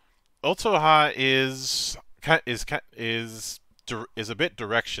 Otoha is a bit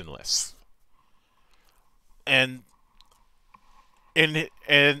directionless, and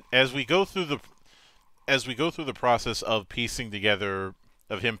as we go through the process of him piecing together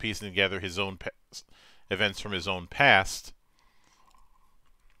his own events from his own past,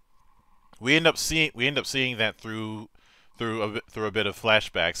 we end up seeing that through a bit of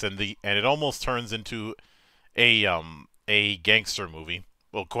flashbacks, and it almost turns into a gangster movie.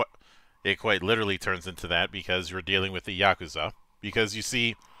 Well, it quite literally turns into that, because you're dealing with the Yakuza. Because you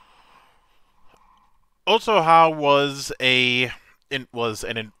see, Otoha was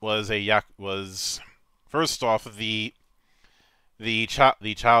first off the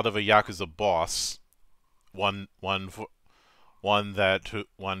child of a Yakuza boss, one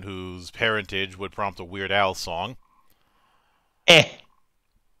whose parentage would prompt a Weird Al song.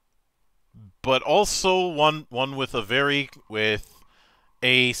 But also one with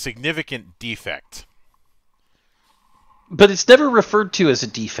a significant defect. But it's never referred to as a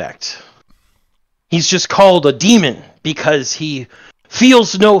defect. He's just called a demon because he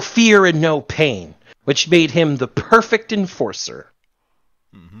feels no fear and no pain, which made him the perfect enforcer.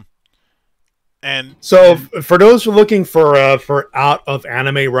 Mm-hmm. And so, for those who are looking for out of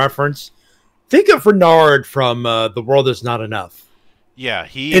anime reference, think of Renard from The World Is Not Enough. Yeah,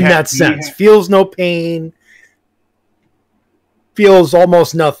 that sense, feels no pain, feels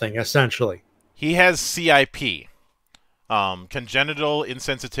almost nothing, essentially. He has CIP, congenital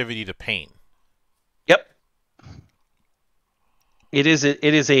insensitivity to pain. Yep. It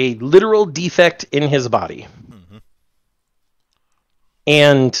is a literal defect in his body. Mm-hmm.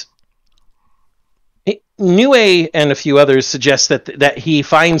 And Nue and a few others suggest that he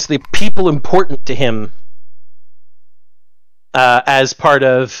finds the people important to him as part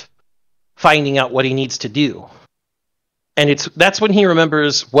of finding out what he needs to do. And that's when he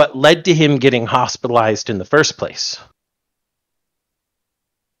remembers what led to him getting hospitalized in the first place.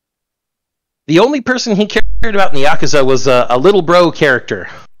 The only person he cared about in the Yakuza was a little bro character.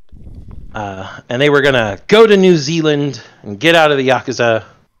 And they were going to go to New Zealand and get out of the Yakuza.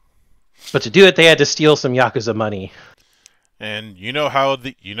 But to do it, they had to steal some Yakuza money. And you know how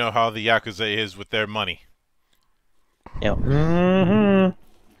the Yakuza is with their money. Yep. Mm-hmm.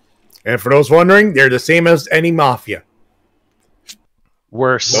 And for those wondering, they're the same as any mafia.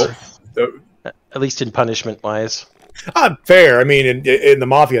 Worse. Nope. At least in punishment-wise. Fair. I mean, in the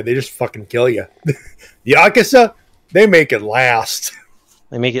mafia, they just fucking kill you. The Yakuza, they make it last.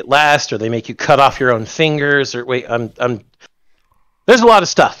 They make it last, or they make you cut off your own fingers, or wait, there's a lot of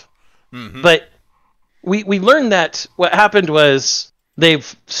stuff. Mm-hmm. But we learned that what happened was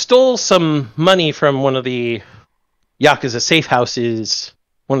they've stole some money from one of the Yakuza safe houses,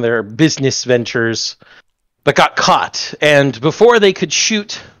 one of their business ventures, but got caught. And before they could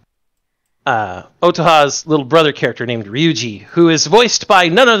shoot Otoha's little brother character named Ryuji, who is voiced by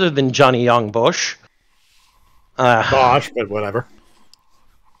none other than Johnny Young Bush. Bosh, but whatever.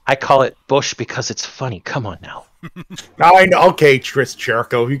 I call it Bush because it's funny. Come on now. I know. Okay, Chris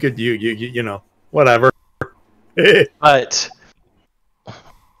Jericho. You could you know, whatever. But I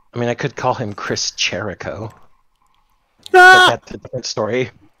mean, I could call him Chris Jericho. Ah! But that's a different story.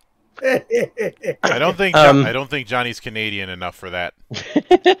 I don't think Johnny's Canadian enough for that.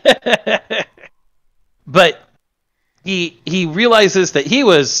 But he realizes that he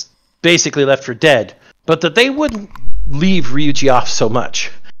was basically left for dead, but that they wouldn't leave Ryuji off so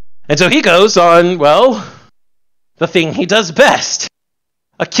much. And so he goes on, well, the thing he does best.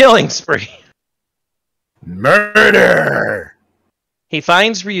 A killing spree. Murder! He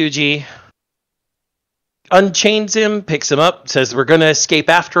finds Ryuji, unchains him, picks him up, says we're going to escape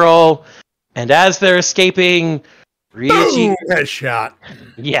after all. And as they're escaping, Ryuji... Boom! Headshot.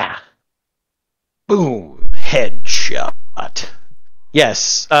 Yeah. Boom. Headshot.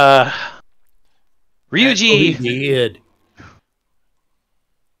 Yes. Ryuji... He did.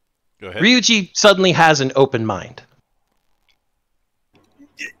 Go ahead. Ryuji suddenly has an open mind.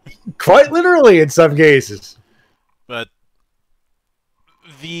 Quite literally in some cases. But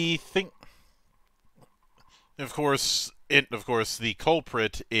the thing, of course, the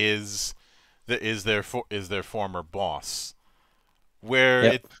culprit is their former boss, where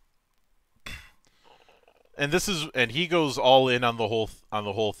Yep. and he goes all in on the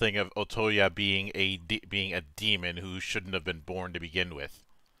whole thing of Otoya being a demon who shouldn't have been born to begin with.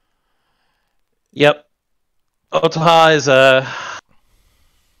 Yep. Otoha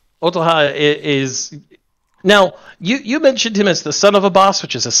is now you mentioned him as the son of a boss,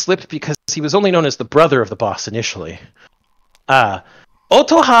 which is a slip because he was only known as the brother of the boss initially.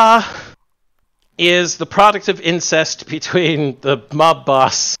 Otoha is the product of incest between the mob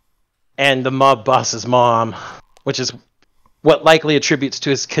boss and the mob boss's mom, which is what likely attributes to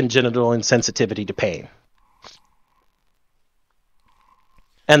his congenital insensitivity to pain.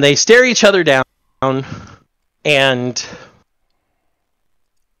 And they stare each other down, and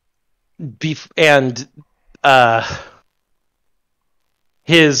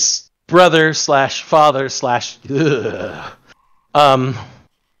his brother slash father slash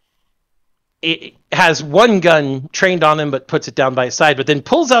it has one gun trained on him but puts it down by his side, but then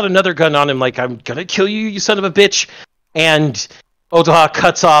pulls out another gun on him like, I'm gonna kill you, you son of a bitch. And Otoha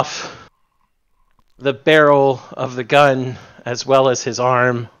cuts off the barrel of the gun as well as his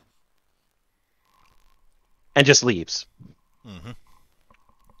arm and just leaves. Mm-hmm.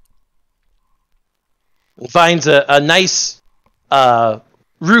 Finds a nice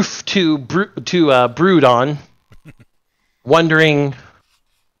roof to brood on, wondering,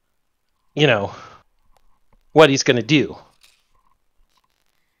 what he's going to do.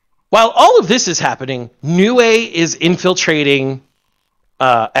 While all of this is happening, Nue is infiltrating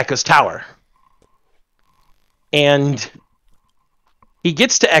Echo's tower. And he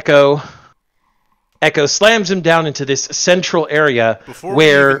gets to Echo. Echo slams him down into this central area. Before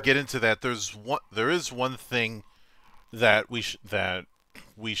where we even get into that, there is one thing that we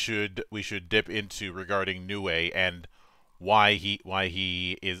should dip into regarding Nue and why he's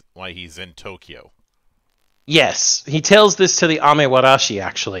in Tokyo. Yes, he tells this to the Amewarashi,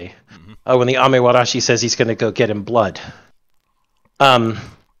 actually. Mm-hmm. When the Amewarashi says he's going to go get him blood. That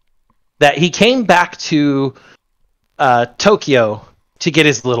he came back to Tokyo to get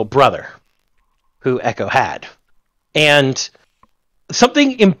his little brother, who Echo had. And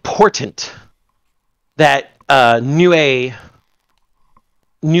something important that Nue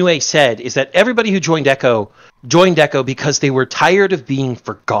said is that everybody who joined Echo because they were tired of being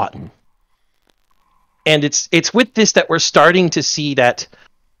forgotten. And it's with this that we're starting to see that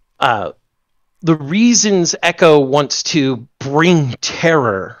the reasons Echo wants to bring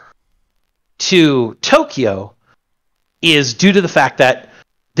terror to Tokyo is due to the fact that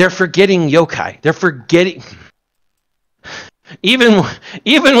they're forgetting yokai. They're forgetting... Even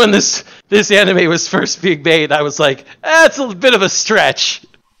when this anime was first being made, I was like, that's a bit of a stretch.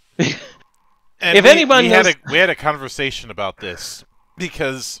 And if anyone we had a conversation about this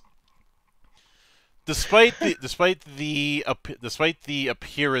because despite the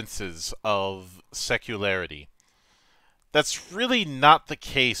appearances of secularity, that's really not the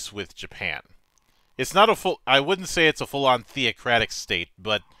case with Japan. It's not I wouldn't say it's a full-on theocratic state,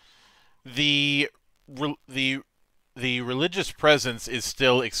 but the religious presence is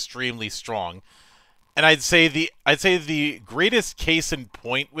still extremely strong. And I'd say the greatest case in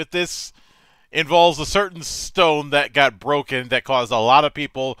point with this involves a certain stone that got broken that caused a lot of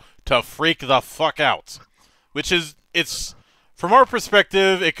people to freak the fuck out. Which is, from our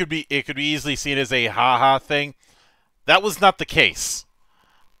perspective, it could be easily seen as a haha thing. That was not the case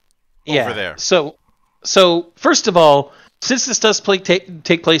over there. So first of all, since this does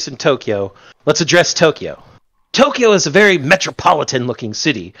take place in Tokyo, let's address Tokyo. Tokyo is a very metropolitan-looking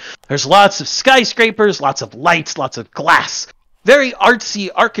city. There's lots of skyscrapers, lots of lights, lots of glass. Very artsy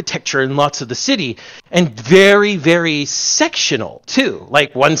architecture in lots of the city, and very, very sectional, too.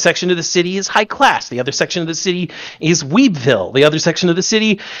 Like, one section of the city is high class, the other section of the city is Weebville, the other section of the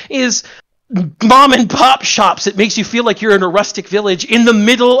city is mom-and-pop shops. It makes you feel like you're in a rustic village in the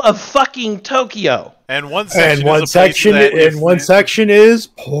middle of fucking Tokyo. And one section is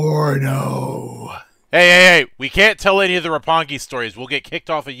porno. Hey, we can't tell any of the Roppongi stories. We'll get kicked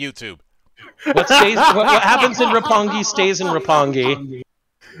off of YouTube. What happens in Roppongi stays in Roppongi.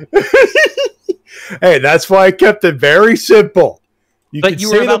 Hey, that's why I kept it very simple. You but can you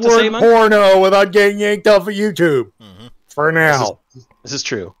say were about the to word say, Monk? porno without getting yanked off of YouTube. Mm-hmm. For now. This is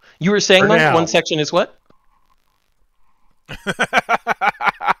true. You were saying, Monk, one section is what?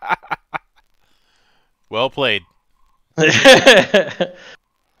 Well played.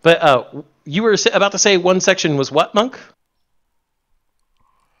 But you were about to say one section was what, Monk?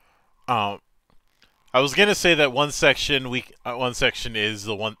 I was gonna say that one section is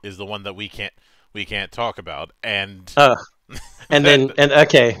the one that we can't talk about, and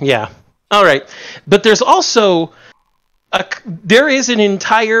okay, yeah, all right. But there's also there is an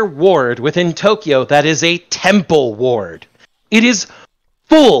entire ward within Tokyo that is a temple ward. It is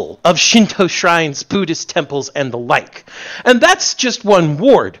full of Shinto shrines, Buddhist temples, and the like. And that's just one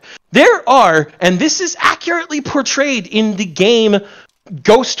ward. There are, and this is accurately portrayed in the game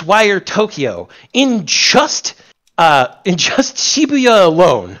Ghostwire Tokyo, in just Shibuya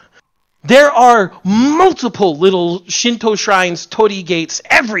alone, There are multiple little Shinto shrines, torii gates,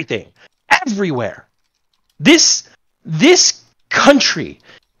 everything, everywhere. This country,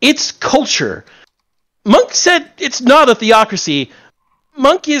 its culture. Monk said it's not a theocracy.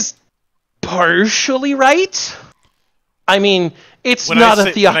 Monk is partially right. I mean, it's not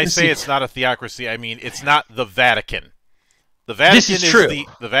a theocracy. When I say it's not a theocracy, I mean it's not the Vatican. The Vatican this is true.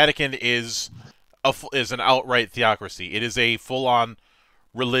 The Vatican is an outright theocracy. It is a full-on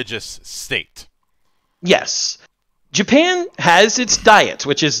religious state. Yes. Japan has its diet,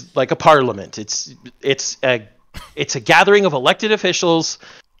 which is like a parliament. It's a gathering of elected officials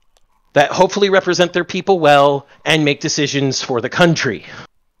that hopefully represent their people well and make decisions for the country.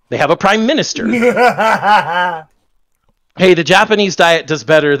 They have a prime minister. Hey, the Japanese diet does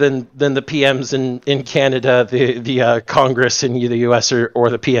better than the PMs in Canada, the Congress in the US, or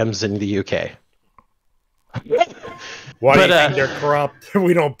the PMs in the UK. Why do you think they're corrupt?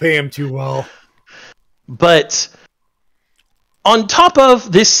 We don't pay them too well. But on top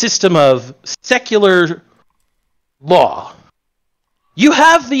of this system of secular law, you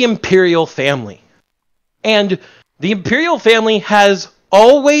have the imperial family. And the imperial family has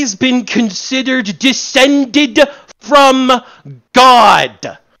always been considered descended from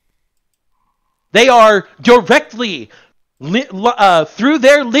God. They are directly, through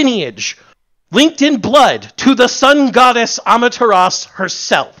their lineage, linked in blood to the sun goddess Amaterasu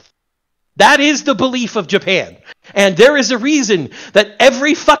herself. That is the belief of Japan. And there is a reason that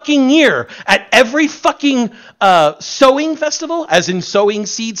every fucking year, at every fucking sowing festival, as in sowing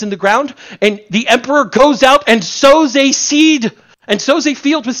seeds in the ground, and the emperor goes out and sows a seed, and sows a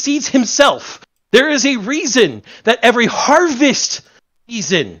field with seeds himself. There is a reason that every harvest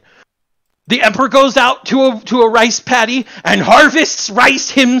season, the emperor goes out to a rice paddy and harvests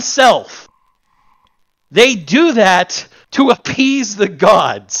rice himself. They do that to appease the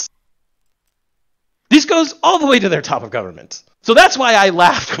gods. This goes all the way to their top of government. So that's why I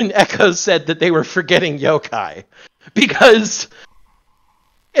laughed when Echo said that they were forgetting yokai. Because,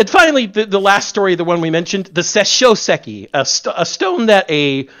 and finally, the last story, the one we mentioned, the Sessho-seki, a stone that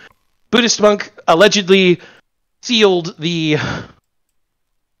a Buddhist monk allegedly sealed the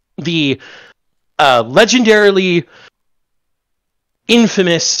legendarily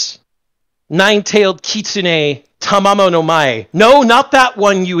infamous nine-tailed kitsune Tamamo no Mae. No, not that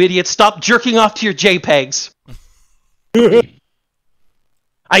one, you idiot. Stop jerking off to your JPEGs.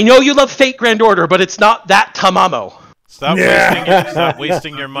 I know you love Fate Grand Order, but it's not that Tamamo. Stop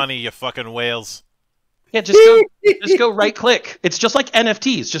wasting your money, you fucking whales. Yeah, just go right click. It's just like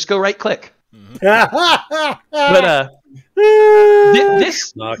NFTs. Just go right click. But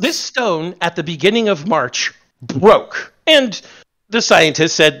this stone at the beginning of March broke, and the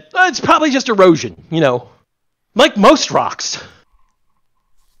scientists said it's probably just erosion. You know, like most rocks.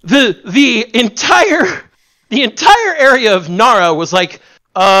 The entire area of Nara was like,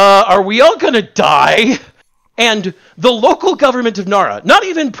 are we all gonna die? And the local government of Nara, not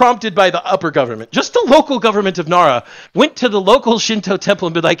even prompted by the upper government, just the local government of Nara, went to the local Shinto temple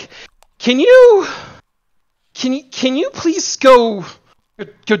and be like, can you please go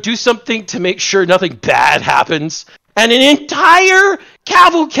do something to make sure nothing bad happens? And an entire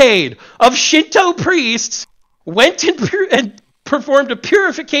cavalcade of Shinto priests went and performed a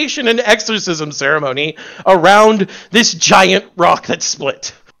purification and exorcism ceremony around this giant rock that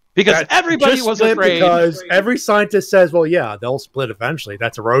split. Because everybody was afraid. Because every scientist says, well, yeah, they'll split eventually.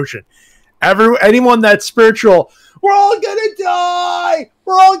 That's erosion. Anyone that's spiritual, we're all going to die.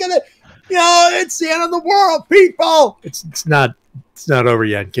 We're all going to, it's the end of the world, people. It's not over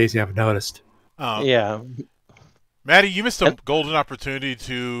yet, in case you haven't noticed. Yeah. Maddie, you missed a golden opportunity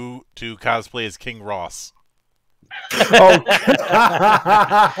to cosplay as King Ross. Oh.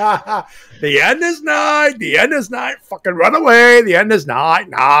 The end is nigh. The end is nigh. Fucking run away. The end is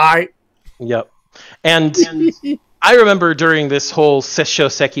nigh. Yep. And I remember during this whole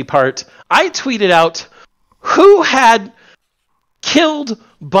Sessho-seki part, I tweeted out who had killed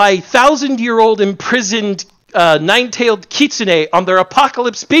by 1,000-year-old imprisoned nine-tailed kitsune on their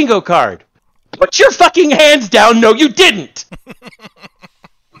apocalypse bingo card. Put your fucking hands down. No, you didn't.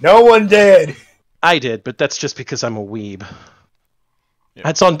 No one did. I did, but that's just because I'm a weeb.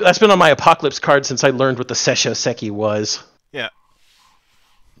 Yeah. That's been on my apocalypse card since I learned what the Sessho-seki was. Yeah.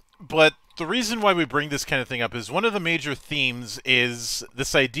 But the reason why we bring this kind of thing up is one of the major themes is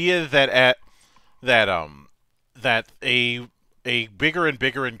this idea that a bigger and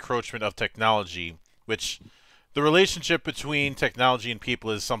bigger encroachment of technology, which the relationship between technology and people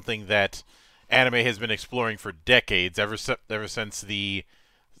is something that anime has been exploring for decades, ever since the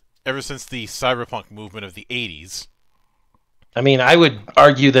cyberpunk movement of the 80s. I mean, I would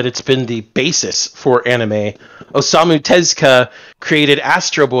argue that it's been the basis for anime. Osamu Tezuka created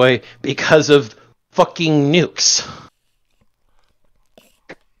Astro Boy because of fucking nukes.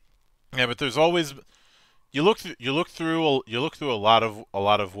 Yeah, but there's always you look through a lot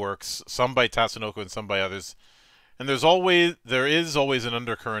of works, some by Tatsunoko and some by others, and there is always an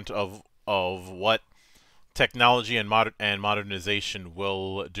undercurrent of what technology and modernization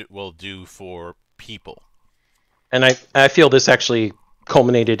will do for people. And I feel this actually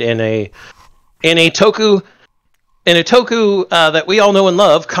culminated in a toku that we all know and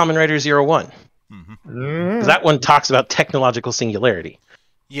love, Kamen Rider 01. Mm-hmm. That one talks about technological singularity.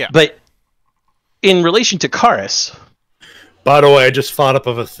 Yeah. But in relation to Chorus... By the way, I just thought up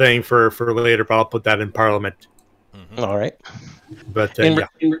of a thing for later, but I'll put that in Parliament. Mm-hmm. All right. But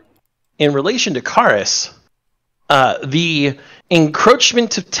in relation to Chorus, the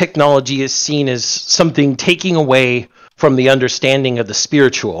encroachment of technology is seen as something taking away from the understanding of the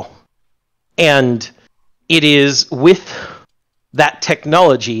spiritual. And it is with that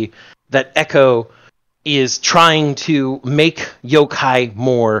technology that Echo is trying to make yokai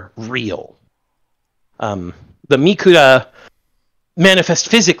more real. The Mikuta manifest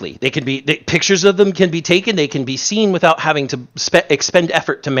physically. Pictures of them can be taken, they can be seen without having to expend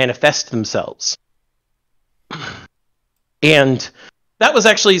effort to manifest themselves. And that was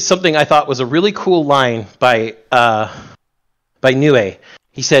actually something I thought was a really cool line by Nue.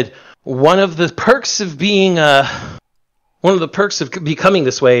 He said, one of the perks of becoming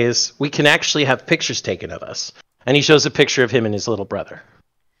this way is we can actually have pictures taken of us. And he shows a picture of him and his little brother.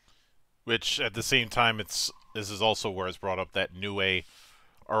 Which, at the same time, this is also where it's brought up that Nue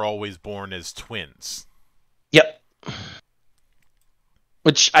are always born as twins. Yep.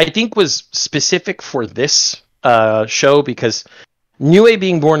 Which I think was specific for this show, because Nue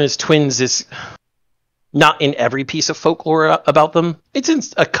being born as twins is not in every piece of folklore about them. It's in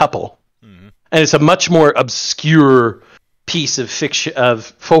a couple. Mm-hmm. And it's a much more obscure piece of fiction, of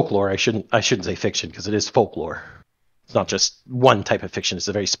folklore. I shouldn't say fiction, because it is folklore. It's not just one type of fiction, it's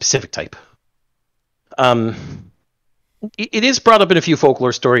a very specific type. It is brought up in a few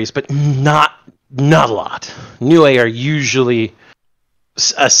folklore stories, but not a lot. Nue are usually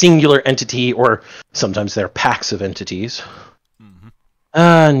a singular entity, or sometimes they're packs of entities.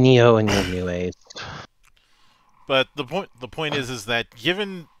 Mm-hmm. Neo and Nue. But the point is that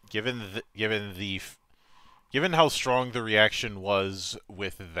given how strong the reaction was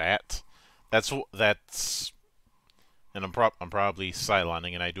with that's and I'm probably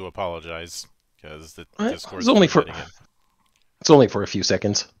sidelining, and I do apologize because the Discord it's only for a few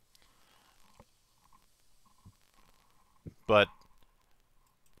seconds. But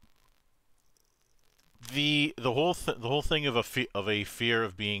the whole thing of a fear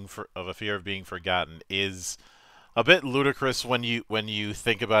of being forgotten is a bit ludicrous when you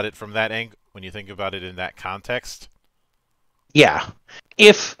think about it from that angle, when you think about it in that context. Yeah.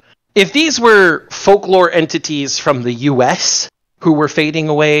 If these were folklore entities from the US who were fading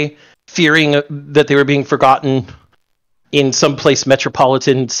away, fearing that they were being forgotten in some place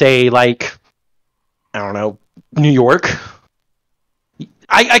metropolitan, say, like, I don't know, New York,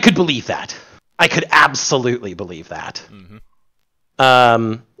 I could believe that. I could absolutely believe that. Mm-hmm.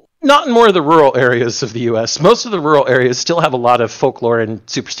 Not in more of the rural areas of the US. Most of the rural areas still have a lot of folklore and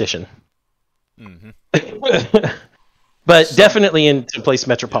superstition. Mm-hmm. But definitely in a place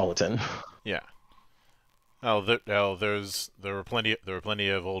metropolitan. Yeah. There were plenty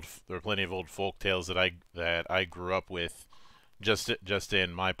of old folk tales that I grew up with, just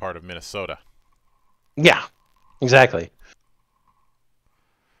in my part of Minnesota. Yeah, exactly.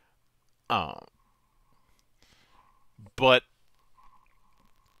 But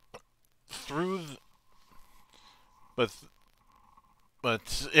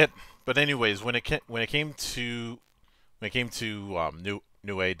anyways, when it came to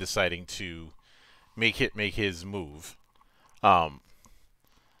Nue deciding to make his move, I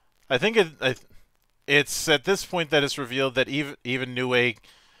think it's at this point that it's revealed that even Nue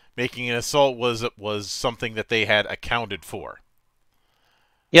making an assault was something that they had accounted for.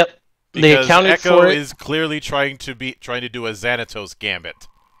 Yep, they accounted Echo for it. is clearly trying to do a Xanatos gambit.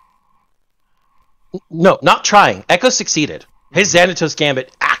 No, not trying. Echo succeeded. His Xanatos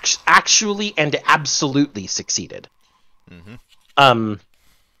gambit actually and absolutely succeeded. Mm-hmm.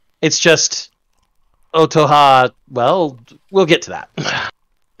 It's just Otoha. Well, we'll get to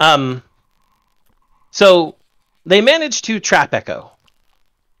that. So they managed to trap Echo,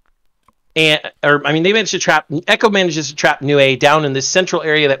 they managed to trap Echo. Manages to trap Nue down in this central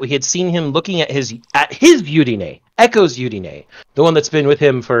area that we had seen him looking at his Yurine, Echo's Yurine, the one that's been with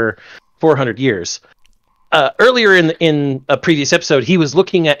him for 400 years. earlier in a previous episode, he was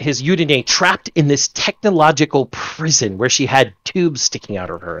looking at his Yurine trapped in this technological prison where she had tubes sticking out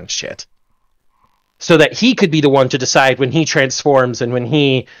of her and shit. So that he could be the one to decide when he transforms and when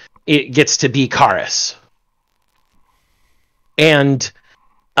it gets to be Karis. And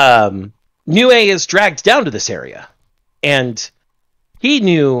Nue is dragged down to this area. And he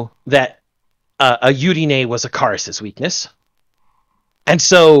knew that a Yurine was a Karis' weakness. And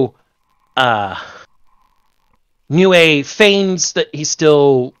so Nue feigns that he's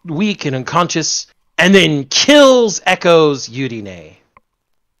still weak and unconscious, and then kills Echo's Yurine.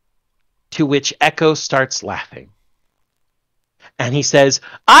 To which Echo starts laughing. And he says,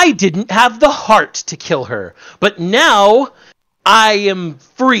 I didn't have the heart to kill her, but now I am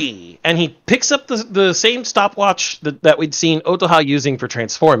free. And he picks up the same stopwatch that we'd seen Otoha using for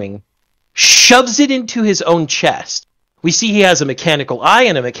transforming, shoves it into his own chest. We see he has a mechanical eye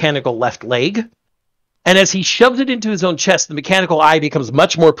and a mechanical left leg. And as he shoves it into his own chest, the mechanical eye becomes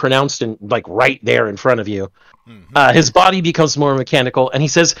much more pronounced and like right there in front of you. Mm-hmm. His body becomes more mechanical, and he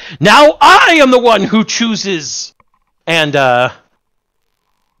says, now I am the one who chooses. And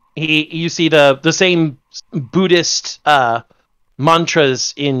you see the same Buddhist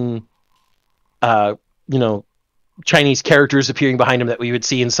mantras in Chinese characters appearing behind him that we would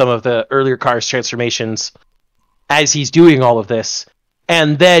see in some of the earlier Karis transformations as he's doing all of this.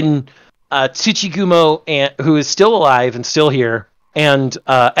 And then Tsuchigumo, who is still alive and still here, and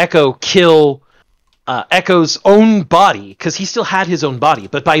Echo kill Echo's own body, because he still had his own body,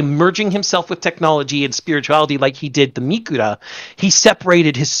 but by merging himself with technology and spirituality like he did the Mikura, he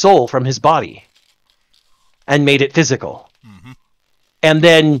separated his soul from his body and made it physical. Mm-hmm. And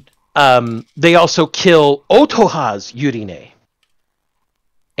then they also kill Otoha's Yurine.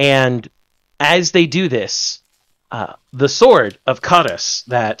 And as they do this, the sword of Karis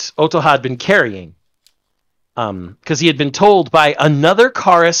that Otoha had been carrying, because he had been told by another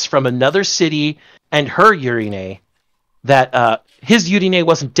Karis from another city and her Yurine that his Yurine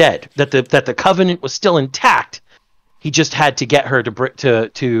wasn't dead, that the covenant was still intact. He just had to get her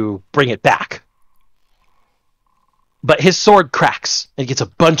to bring it back. But his sword cracks, and it gets a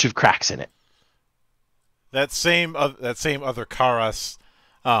bunch of cracks in it. That same other Karis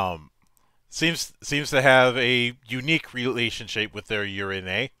seems to have a unique relationship with their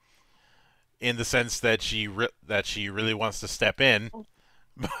Yurine, in the sense that she really wants to step in,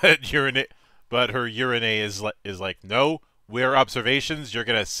 but her Yurine is like, no, we're observations. You're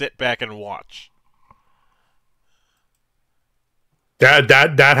gonna sit back and watch.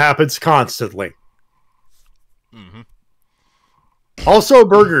 That happens constantly. Mm-hmm. Also,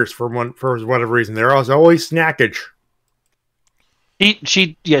 burgers for whatever reason. There was always snackage.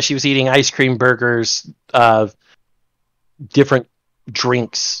 She was eating ice cream, burgers, different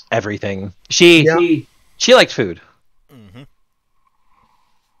drinks, everything. She liked food. Mm-hmm.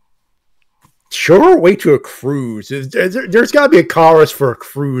 Sure, way to a cruise. There's got to be a Karis for a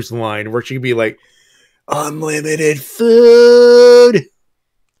cruise line where she could be like, unlimited food.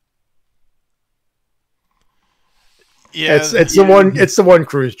 Yeah, it's the one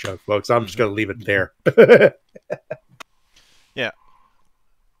cruise joke, folks. I'm just gonna leave it there. Yeah.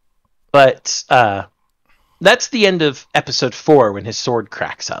 But that's the end of episode 4 when his sword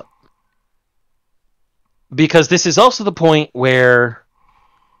cracks up. Because this is also the point where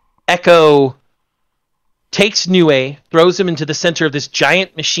Echo takes Nue, throws him into the center of this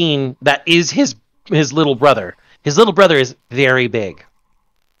giant machine that is his little brother. His little brother is very big,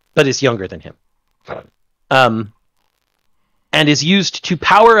 but is younger than him. And is used to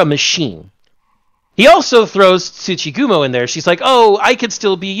power a machine. He also throws Tsuchigumo in there. She's like, oh, I could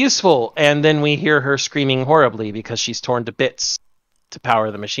still be useful. And then we hear her screaming horribly because she's torn to bits to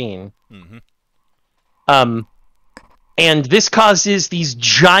power the machine. Mm-hmm. And this causes these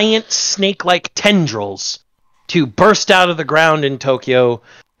giant snake-like tendrils to burst out of the ground in Tokyo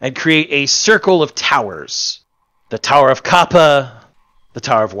and create a circle of towers. The Tower of Kappa, the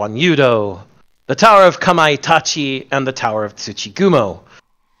Tower of Wanyudo, the Tower of Kamaitachi, and the Tower of Tsuchigumo,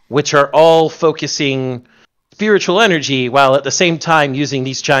 which are all focusing spiritual energy while at the same time using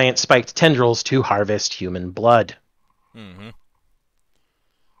these giant spiked tendrils to harvest human blood. Mm-hmm.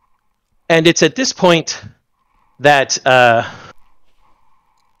 And it's at this point that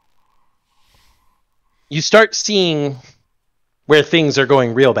you start seeing where things are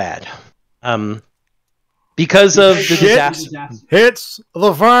going real bad. Because of the disaster. Hits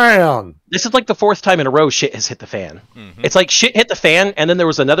the fan. This is like the 4th time in a row shit has hit the fan. Mm-hmm. It's like shit hit the fan, and then there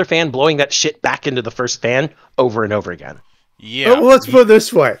was another fan blowing that shit back into the first fan over and over again. Yeah. Well, let's put it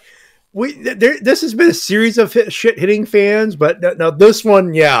this way. this has been a series of shit hitting fans, but now this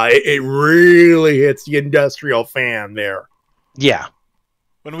one, yeah, it really hits the industrial fan there. Yeah.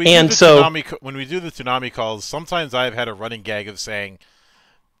 When we do the Toonami calls, sometimes I've had a running gag of saying,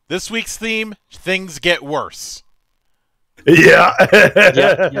 "This week's theme: things get worse." Yeah.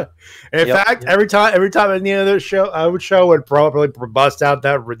 Yeah. In fact, every time at the end of the show, I would probably bust out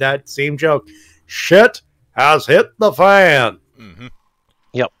that same joke. Shit has hit the fan. Mm-hmm.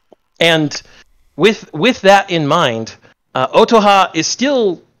 Yep. And with that in mind, Otoha is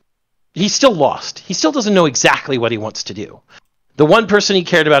still lost. He still doesn't know exactly what he wants to do. The one person he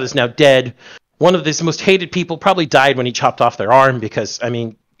cared about is now dead. One of his most hated people probably died when he chopped off their arm because, I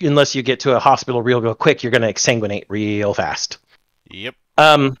mean, unless you get to a hospital real quick, you're going to exsanguinate real fast. Yep.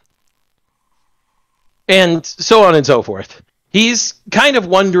 And so on and so forth. He's kind of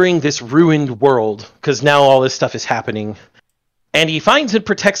wandering this ruined world because now all this stuff is happening. And he finds and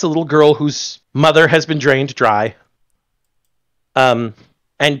protects a little girl whose mother has been drained dry. And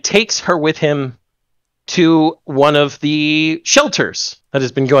takes her with him to one of the shelters that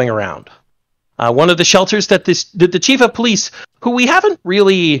has been going around. One of the shelters that the chief of police, who we haven't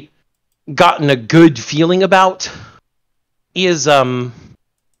really gotten a good feeling about, has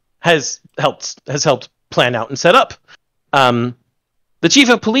helped plan out and set up. The chief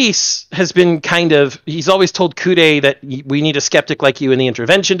of police has been he's always told Kude that we need a skeptic like you in the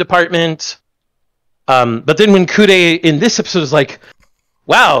intervention department. But then when Kude in this episode is like,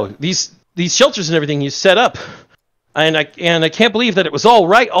 wow, these shelters and everything you set up, and I can't believe that it was all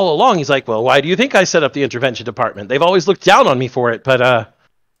right all along. He's like, well, why do you think I set up the intervention department? They've always looked down on me for it, but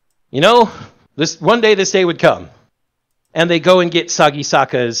this day would come. And they go and get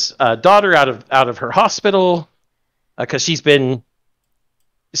Sagisaka's daughter out of her hospital because she's been.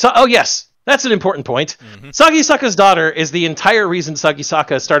 Oh yes, that's an important point. Mm-hmm. Sagisaka's daughter is the entire reason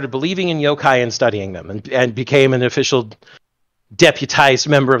Sagisaka started believing in yokai and studying them, and became an official deputized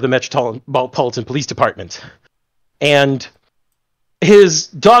member of the Metropolitan Police Department. And his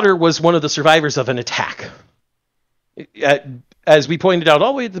daughter was one of the survivors of an attack. As we pointed out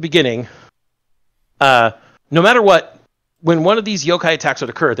all the way at the beginning, no matter what, when one of these yokai attacks would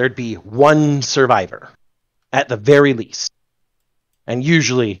occur, there'd be one survivor, at the very least. And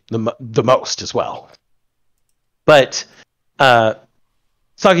usually the most as well. But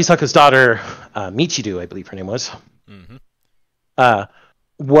Sagisaka's daughter, Michiru, I believe her name was,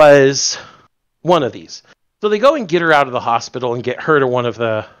 was one of these. So they go and get her out of the hospital and get her to one of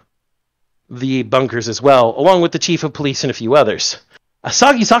the bunkers as well, along with the chief of police and a few others.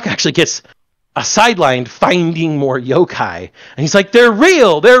 Sagisaka actually gets sidelined finding more yokai. And he's like, they're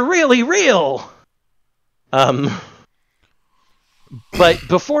real! They're really real! But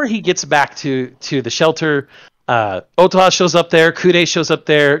before he gets back to the shelter, Otoha shows up there, Kude shows up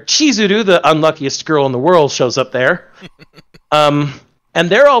there, Chizuru, the unluckiest girl in the world, shows up there. And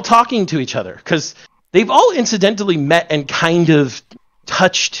they're all talking to each other, because they've all incidentally met and kind of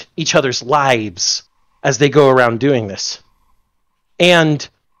touched each other's lives as they go around doing this. And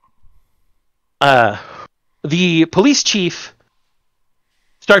the police chief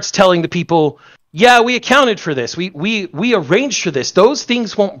starts telling the people, yeah, we accounted for this. We arranged for this. Those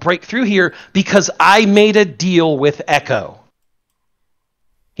things won't break through here because I made a deal with Echo.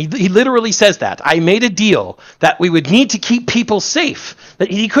 He literally says that. I made a deal that we would need to keep people safe, that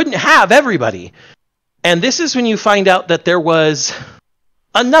he couldn't have everybody. And this is when you find out that there was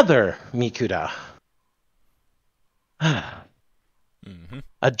another Mikuda.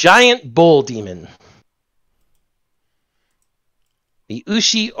 A giant bull demon. The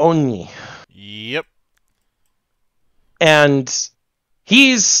Ushi Oni. Yep. And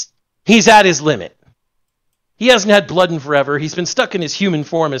he's at his limit. He hasn't had blood in forever. He's been stuck in his human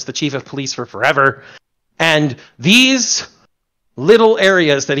form as the chief of police for forever. And these little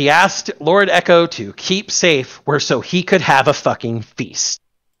areas that he asked Lord Echo to keep safe were so he could have a fucking feast.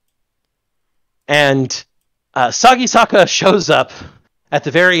 And Sagisaka shows up at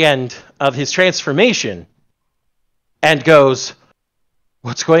the very end of his transformation and goes,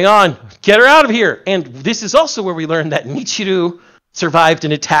 what's going on? Get her out of here! And this is also where we learn that Michiru survived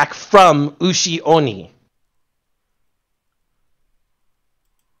an attack from Ushi Oni.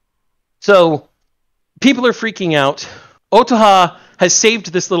 So, people are freaking out. Otoha has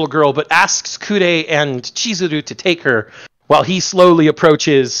saved this little girl, but asks Kude and Chizuru to take her while he slowly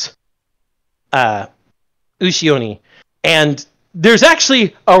approaches Ushi Oni. And there's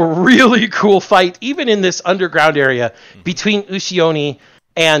actually a really cool fight, even in this underground area, between Ushi Oni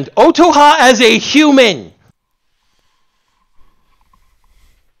and Otoha as a human.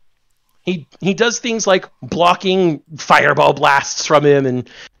 He does things like blocking fireball blasts from him and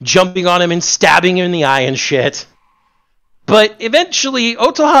jumping on him and stabbing him in the eye and shit. But eventually,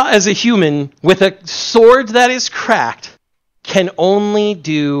 Otoha as a human with a sword that is cracked can only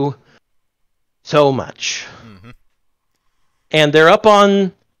do so much. Mm-hmm. And they're up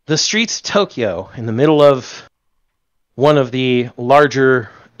on the streets of Tokyo in the middle of one of the larger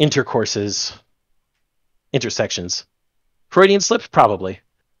intersections. Freudian slip? Probably.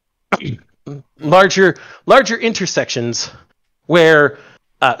 larger intersections where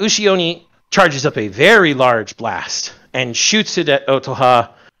Ushioni charges up a very large blast and shoots it at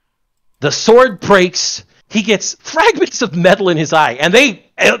Otoha. The sword breaks. He gets fragments of metal in his eye, and they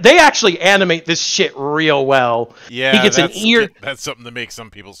actually animate this shit real well. Yeah, he gets an ear. That's something that makes some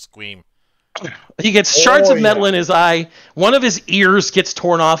people scream. He gets shards of metal in his eye. One of his ears gets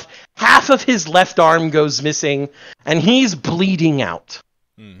torn off. Half of his left arm goes missing, and he's bleeding out.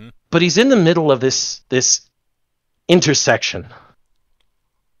 Mm-hmm. But he's in the middle of this intersection.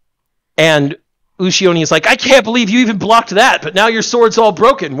 And Ushioni is like, I can't believe you even blocked that, but now your sword's all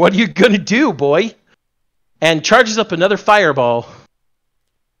broken. What are you going to do, boy? And charges up another fireball.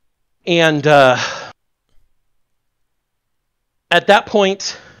 And at that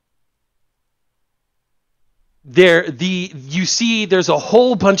point, you see there's a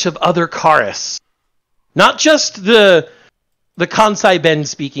whole bunch of other chorus. Not just the Kansai Ben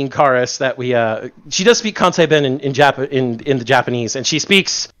speaking chorus that we she does speak Kansai Ben in the Japanese, and she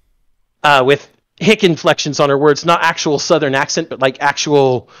speaks with hick inflections on her words, not actual southern accent, but like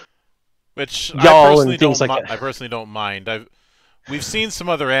actual which y'all and things like that. I personally don't mind. We've seen some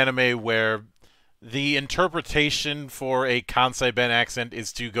other anime where the interpretation for a Kansai Ben accent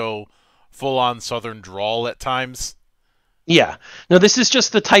is to go full-on southern drawl at times. Yeah. No, this is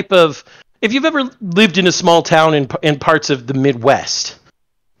just the type of... If you've ever lived in a small town in parts of the Midwest,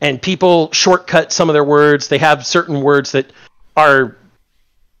 and people shortcut some of their words, they have certain words that are,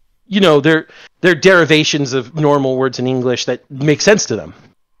 they're derivations of normal words in English that make sense to them.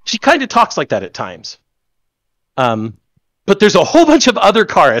 She kind of talks like that at times. But there's a whole bunch of other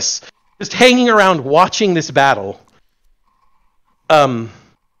chorus just hanging around watching this battle. And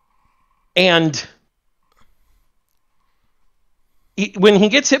when he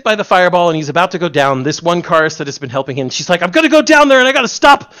gets hit by the fireball and he's about to go down, this one chorus that has been helping him, she's like, I'm going to go down there and I got to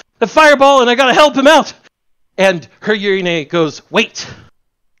stop the fireball and I got to help him out. And her Yurine goes, wait.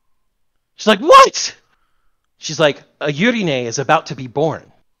 She's like, what? She's like, a Yurine is about to be born.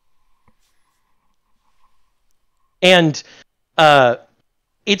 And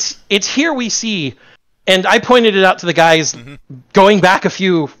it's here we see, and I pointed it out to the guys going back a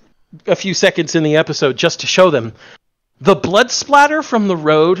few seconds in the episode just to show them. The blood splatter from the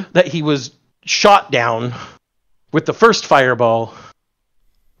road that he was shot down with the first fireball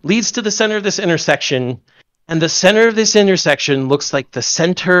leads to the center of this intersection, and the center of this intersection looks like the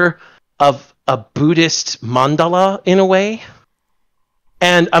center of a Buddhist mandala in a way.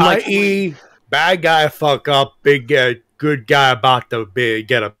 And I'm like, i.e., bad guy fuck up, big good guy about to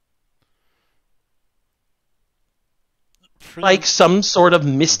get a... Like some sort of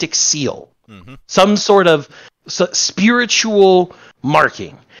mystic seal. Mm-hmm. Some sort of spiritual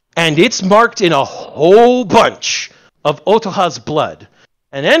marking. And it's marked in a whole bunch of Otoha's blood.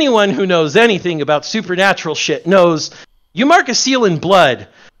 And anyone who knows anything about supernatural shit knows you mark a seal in blood,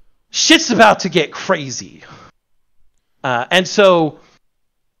 shit's about to get crazy. And so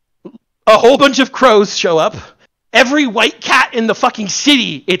a whole bunch of crows show up. Every white cat in the fucking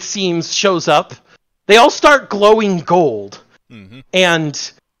city, it seems, shows up. They all start glowing gold. Mm-hmm.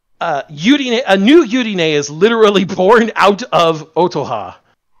 And a new Yurine is literally born out of Otoha.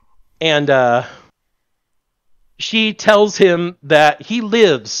 And she tells him that he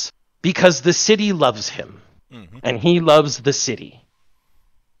lives because the city loves him. Mm-hmm. And he loves the city.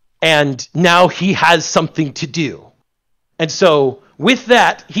 And now he has something to do. And so, with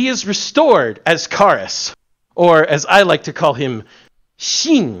that, he is restored as Karas. Or, as I like to call him,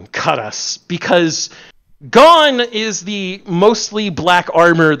 Shin Karas. Because gone is the mostly black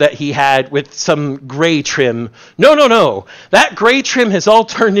armor that he had with some gray trim. No. That gray trim has all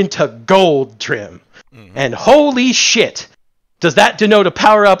turned into gold trim. Mm-hmm. And holy shit, does that denote a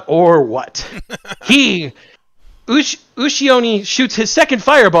power-up or what? Ushioni shoots his second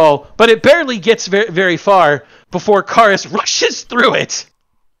fireball, but it barely gets very, very far before Karas rushes through it.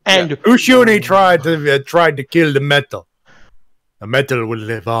 And Ushioni tried to kill the metal. The metal will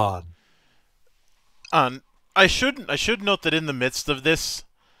live on. I should note that in the midst of this,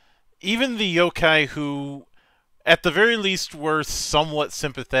 even the yokai who, at the very least, were somewhat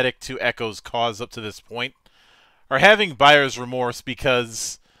sympathetic to Echo's cause up to this point, are having buyer's remorse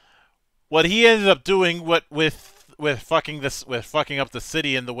because what he ended up doing, with fucking up the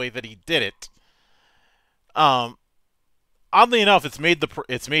city in the way that he did it. Oddly enough, it's made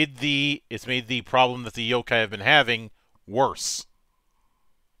the problem that the yokai have been having worse.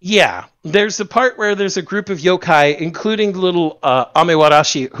 Yeah, there's a part where there's a group of yokai, including the little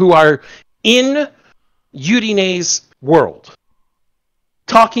Amewarashi, who are in Yurine's world,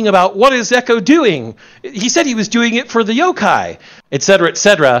 talking about, what is Echo doing? He said he was doing it for the yokai, etc.,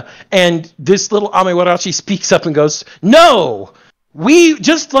 etc. And this little Amewarashi speaks up and goes, no!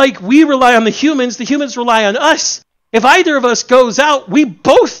 Just like we rely on the humans rely on us. If either of us goes out, we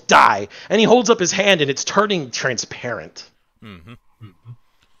both die. And he holds up his hand, and it's turning transparent. Mm-hmm.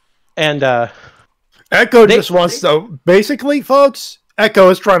 And Echo just wants to, basically, folks, Echo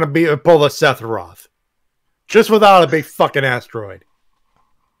is trying to pull a Seth Roth. Just without a big fucking asteroid.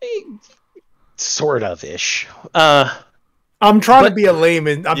 Sort of-ish. I'm trying to be a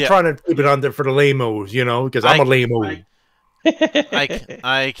layman. I'm trying to keep it under for the lame-os, you know, because I'm a lame-o.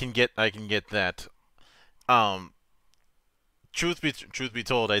 I can get that. Truth be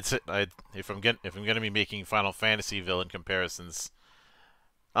told, if I'm gonna be making Final Fantasy villain comparisons,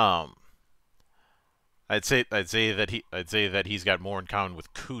 I'd say that he's got more in common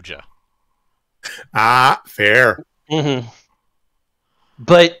with Kuja. Ah, fair. Mm-hmm.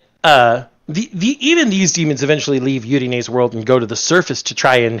 But even these demons eventually leave Yurine's world and go to the surface to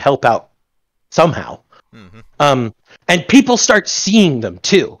try and help out somehow. Mm-hmm. And people start seeing them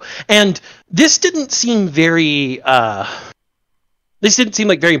too. And this didn't seem very like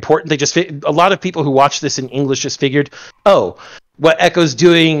very important. They just a lot of people who watched this in English just figured, oh, what Echo's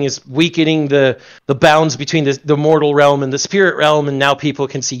doing is weakening the bounds between the mortal realm and the spirit realm, and now people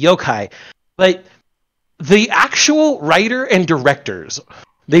can see yokai. But the actual writer and directors,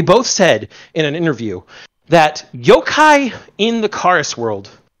 they both said in an interview that yokai in the Chorus world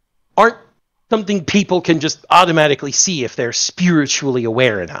aren't something people can just automatically see if they're spiritually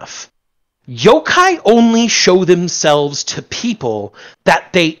aware enough. Yokai only show themselves to people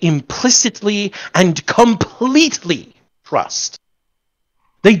that they implicitly and completely trust.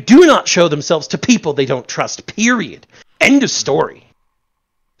 They do not show themselves to people they don't trust, period. End of story.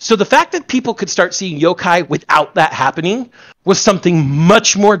 So the fact that people could start seeing yokai without that happening was something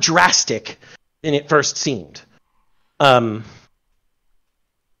much more drastic than it first seemed. And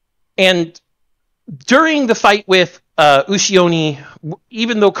during the fight with Ushioni,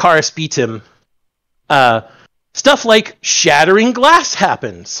 even though Chorus beats him, stuff like shattering glass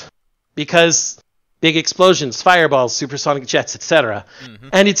happens because big explosions, fireballs, supersonic jets, etc. Mm-hmm.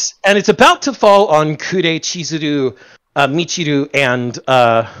 And it's about to fall on Kure, Chizuru, Michiru,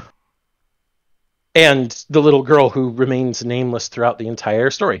 and the little girl who remains nameless throughout the entire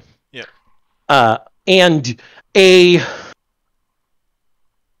story. Yeah. And a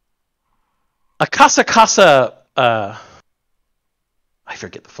Kasa, I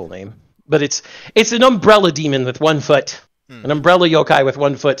forget the full name, but it's an umbrella demon with 1 foot, an umbrella yokai with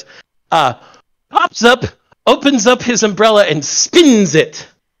 1 foot, pops up, opens up his umbrella, and spins it,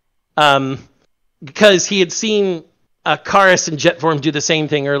 because he had seen Chorus and Jetform do the same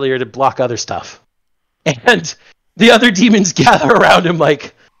thing earlier to block other stuff. And the other demons gather around him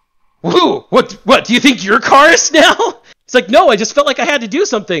like, whoa, what, do you think you're Chorus now? It's like, no, I just felt like I had to do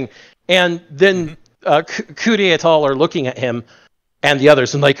something. And then Kure et al. Are looking at him and the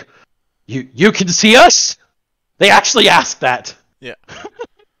others and like, you can see us? They actually asked that. Yeah.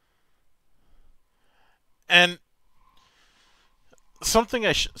 And something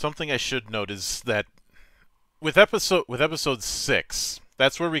I should note is that with episode 6,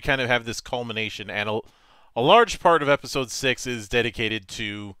 that's where we kind of have this culmination, and a large part of episode 6 is dedicated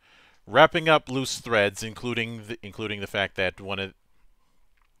to wrapping up loose threads, including the fact that one of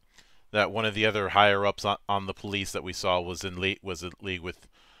the other higher ups on the police that we saw was in league with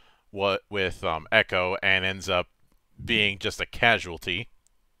Echo, and ends up being just a casualty.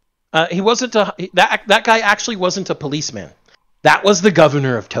 He wasn't that guy actually wasn't a policeman. That was the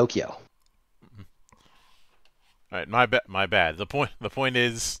governor of Tokyo. All right, my bad. The point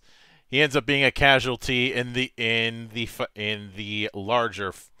is, he ends up being a casualty in the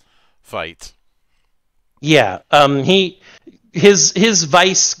larger fight. Yeah. His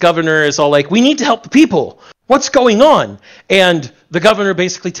vice governor is all like, we need to help the people. What's going on? And the governor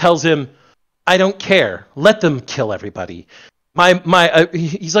basically tells him, I don't care. Let them kill everybody.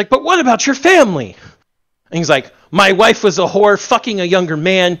 He's like, but what about your family? And he's like, my wife was a whore fucking a younger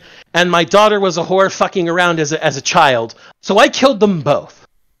man, and my daughter was a whore fucking around as a child. So I killed them both.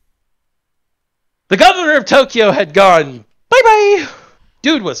 The governor of Tokyo had gone, bye-bye.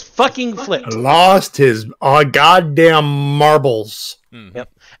 Dude was fucking flipped. Lost his goddamn marbles. Mm-hmm. Yep.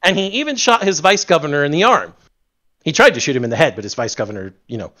 And he even shot his vice governor in the arm. He tried to shoot him in the head, but his vice governor,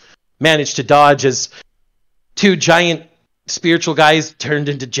 managed to dodge as two giant spiritual guys turned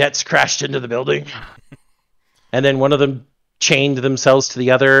into jets, crashed into the building. And then one of them chained themselves to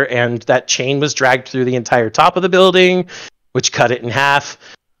the other, and that chain was dragged through the entire top of the building, which cut it in half,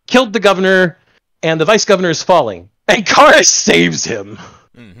 killed the governor, and the vice governor is falling. And Kara saves him.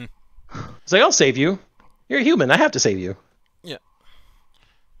 Mm-hmm. It's like, I'll save you. You're a human. I have to save you. Yeah.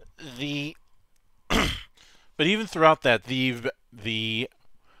 But even throughout that, the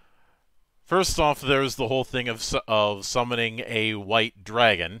first off, there's the whole thing of summoning a white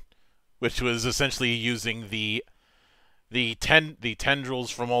dragon, which was essentially using the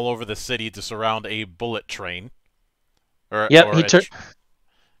tendrils from all over the city to surround a bullet train. At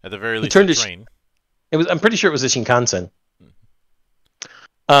the very least, a train. I'm pretty sure it was a Shinkansen.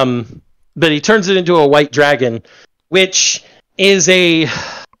 But he turns it into a white dragon, which is a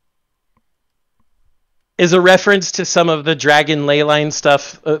reference to some of the dragon ley line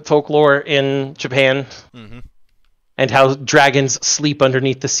stuff, folklore in Japan, and how dragons sleep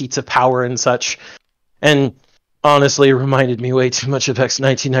underneath the seats of power and such. And honestly, it reminded me way too much of X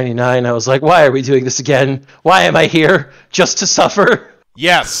 1999. I was like, why are we doing this again? Why am I here? Just to suffer?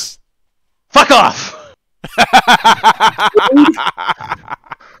 Yes. Fuck off!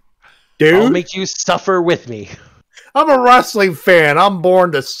 Dude, I'll make you suffer with me. I'm a wrestling fan. I'm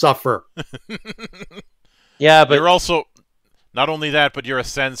born to suffer. Yeah, but you're also not only that, but you're a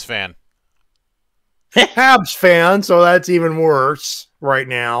Sens fan. Habs fan, so that's even worse right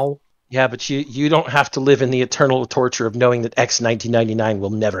now. Yeah, but you don't have to live in the eternal torture of knowing that X 1999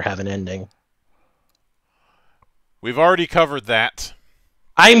 will never have an ending. We've already covered that.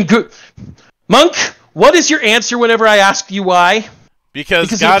 I'm good. Monk, what is your answer whenever I ask you why? Because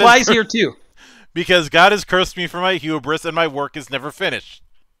God it applies here too. Because God has cursed me for my hubris and my work is never finished.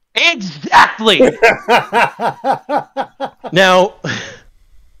 Exactly! Now,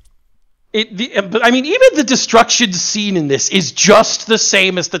 but I mean, even the destruction scene in this is just the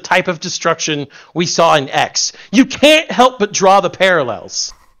same as the type of destruction we saw in X. You can't help but draw the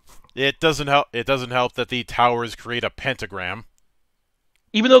parallels. It doesn't help. It doesn't help that the towers create a pentagram.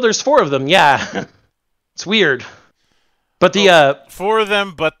 Even though there's 4 of them, yeah, it's weird. But the 4 of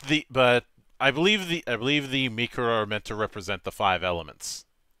them, but I believe the Mikura are meant to represent the 5 elements.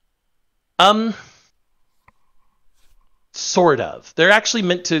 Sort of. They're actually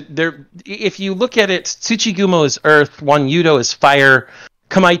meant to. If you look at it, Tsuchigumo is earth, Yudo is fire,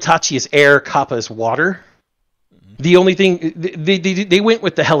 Kamaitachi is air, Kappa is water. The only thing they went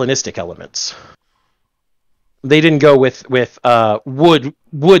with the Hellenistic elements. They didn't go with wood,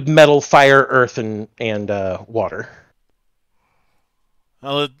 metal, fire, earth, and water.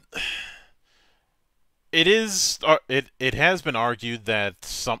 Well, it has been argued that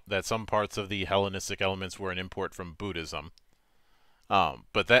some parts of the Hellenistic elements were an import from Buddhism.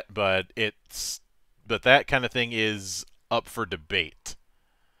 But that kind of thing is up for debate.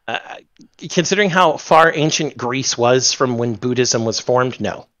 Considering how far ancient Greece was from when Buddhism was formed,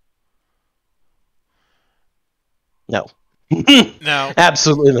 no. No. Now,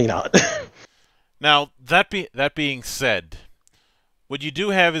 absolutely not. Now, that being said, what you do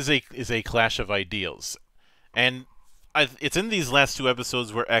have is a clash of ideals, and it's in these last 2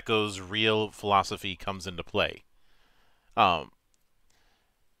 episodes where Echo's real philosophy comes into play.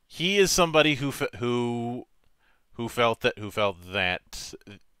 He is somebody who felt that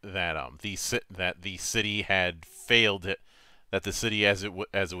the city had failed it, that the city as it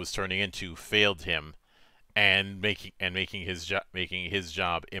was turning into failed him, and making his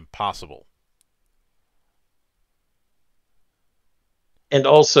job impossible. And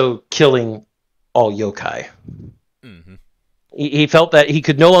also killing all yokai. Mm-hmm. He felt that he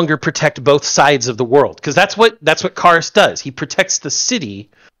could no longer protect both sides of the world, because that's what Kars does. He protects the city,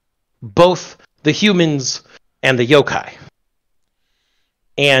 both the humans and the yokai.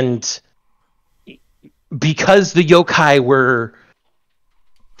 And because the yokai were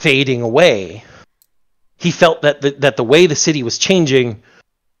fading away, he felt that the way the city was changing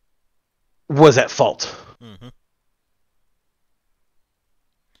was at fault. Mm-hmm.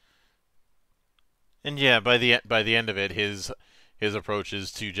 And yeah, by the end of it, his approach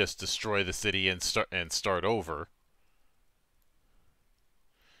is to just destroy the city and start over.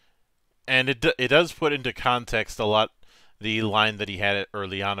 And it does put into context a lot the line that he had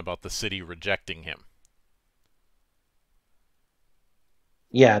early on about the city rejecting him.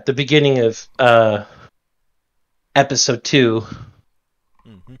 Yeah, at the beginning of episode 2,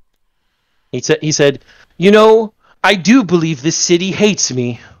 mm-hmm. he said, "You know, I do believe this city hates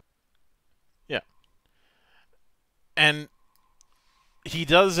me." Yeah. And he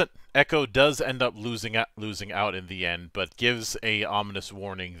does. Echo does end up losing out in the end, but gives a ominous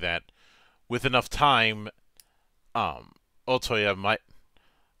warning that with enough time, Otoya might.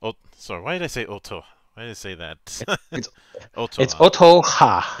 Oh, sorry. Why did I say Oto? Why did I say that? It's Otoha. It's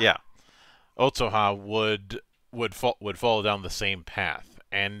Otoha. Yeah, Otoha would fall down the same path,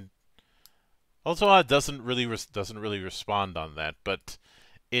 and Otoha doesn't really respond on that, but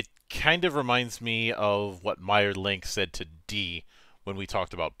it kind of reminds me of what Meyer Link said to D when we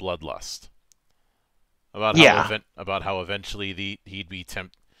talked about Bloodlust. About how eventually he'd be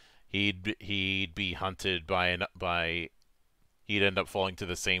hunted by he'd end up falling to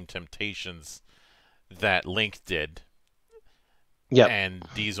the same temptations that Link did. Yeah. And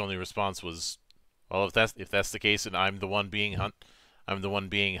D's only response was, well, if that's the case and I'm the one being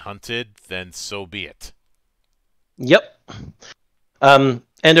hunted, then so be it. Yep. And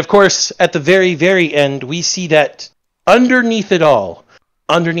of course, at the very, very end, we see that underneath it all,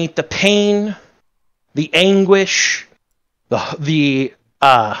 underneath the pain, the anguish, the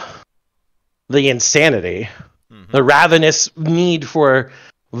insanity, the ravenous need for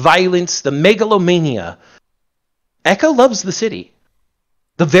violence, the megalomania, Echo loves the city.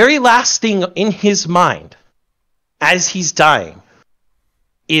 The very last thing in his mind, as he's dying,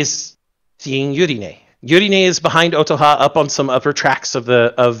 is seeing Yurine. Yurine is behind Otoha, up on some upper tracks of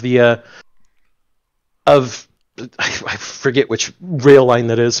I forget which rail line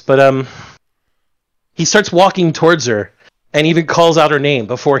that is, but he starts walking towards her and even calls out her name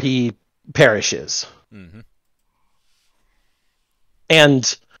before he perishes. Mm-hmm.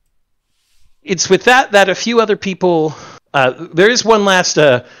 And it's with that a few other people. There is one last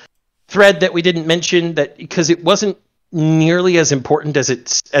thread that we didn't mention, that because it wasn't nearly as important as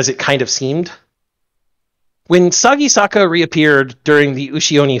it kind of seemed. When Sagisaka reappeared during the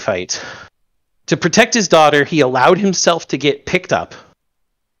Ushioni fight, to protect his daughter, he allowed himself to get picked up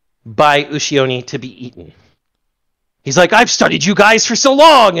by Ushioni to be eaten. He's like, I've studied you guys for so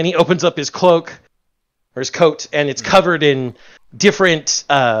long! And he opens up his cloak, or his coat, and it's covered in different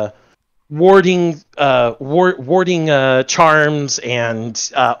warding charms and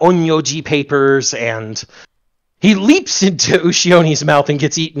onyoji papers, and he leaps into Ushioni's mouth and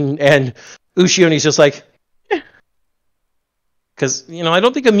gets eaten, and Ushioni's just like, because, I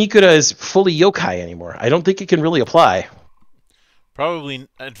don't think a Mikura is fully yokai anymore. I don't think it can really apply. Probably,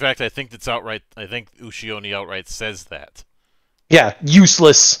 in fact, I think it's outright. I think Ushioni outright says that. Yeah,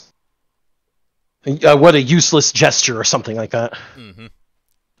 useless. What a useless gesture, or something like that. Mm-hmm.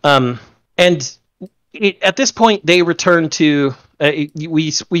 And at this point, they return to.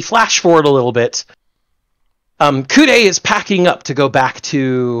 We flash forward a little bit. Kude is packing up to go back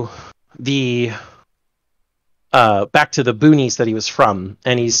to the boonies that he was from,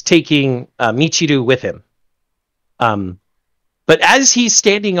 and he's taking Michiru with him. But as he's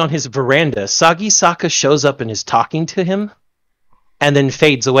standing on his veranda, Sagisaka shows up and is talking to him, and then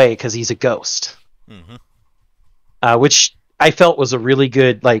fades away because he's a ghost. Mm-hmm. Which I felt was a really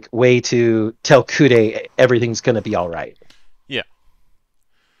good way to tell Kude everything's going to be all right. Yeah.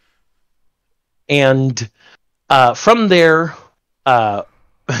 And from there,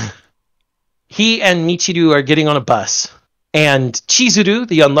 he and Michiru are getting on a bus, and Chizuru,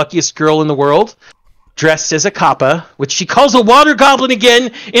 the unluckiest girl in the world, dressed as a kappa, which she calls a water goblin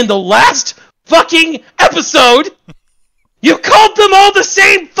again in the last fucking episode. You called them all the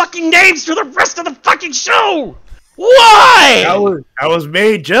same fucking names for the rest of the fucking show. Why? That was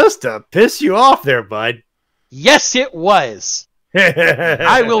made just to piss you off there, bud. Yes, it was.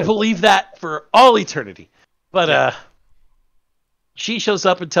 I will believe that for all eternity. But she shows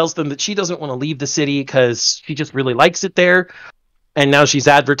up and tells them that she doesn't want to leave the city because she just really likes it there. And now she's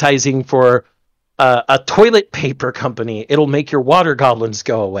advertising for a toilet paper company. It'll make your water goblins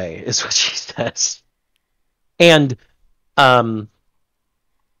go away, is what she says. And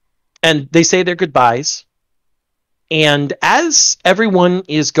they say their goodbyes. And as everyone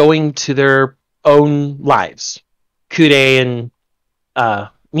is going to their own lives, Kude and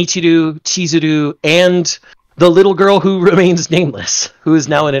Michiru, Chizuru, and the little girl who remains nameless, who is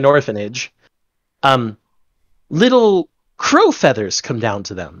now in an orphanage, little crow feathers come down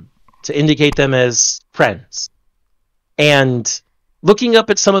to them to indicate them as friends. And looking up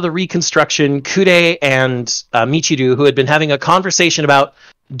at some of the reconstruction, Kude and Michiru, who had been having a conversation about,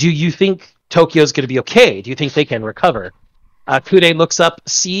 do you think Tokyo's going to be okay? Do you think they can recover? Kude looks up,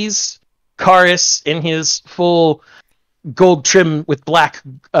 sees Karis in his full gold trim with black,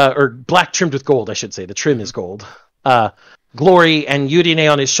 or black trimmed with gold, I should say. The trim is gold. Glory and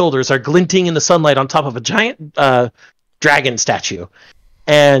Yurine on his shoulders are glinting in the sunlight on top of a giant dragon statue.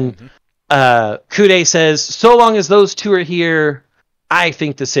 And Kude says, so long as those two are here, I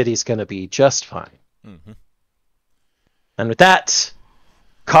think the city's going to be just fine. Mm-hmm. And with that,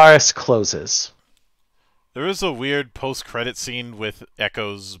 Karis closes. There is a weird post-credit scene with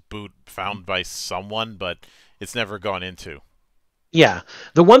Echo's boot found by someone, but it's never gone into. Yeah.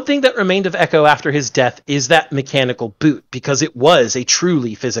 The one thing that remained of Echo after his death is that mechanical boot, because it was a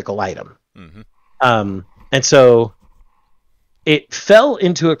truly physical item. Mm-hmm. And so it fell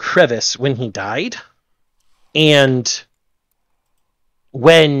into a crevice when he died, and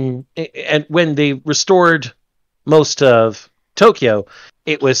when they restored most of Tokyo,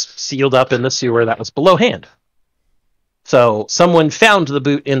 it was sealed up in the sewer that was below hand. So someone found the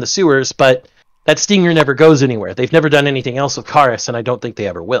boot in the sewers, but that stinger never goes anywhere. They've never done anything else with Karis, and I don't think they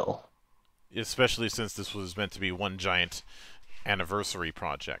ever will. Especially since this was meant to be one giant anniversary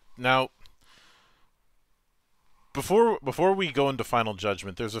project. Now, before we go into final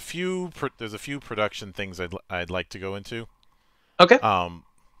judgment, there's a few production things I'd like to go into. Okay.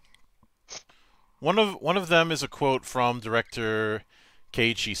 One of them is a quote from director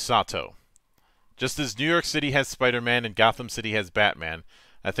Keiichi Sato. Just as New York City has Spider-Man and Gotham City has Batman,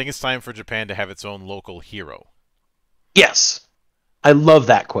 I think it's time for Japan to have its own local hero. Yes. I love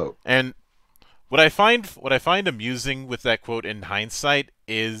that quote. And what I find amusing with that quote in hindsight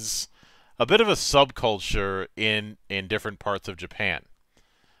is a bit of a subculture in different parts of Japan,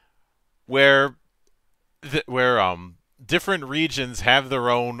 where different regions have their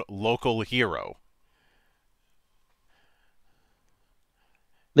own local hero.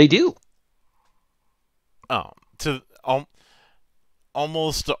 They do.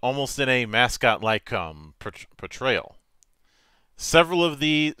 Almost in a mascot-like portrayal. Several of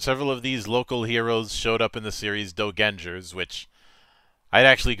these local heroes showed up in the series Dogengers, which I'd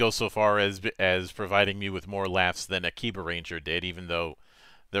actually go so far as providing me with more laughs than Akiba Ranger did, even though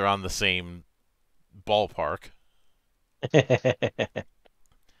they're on the same ballpark.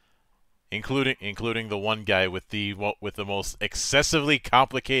 including the one guy with the most excessively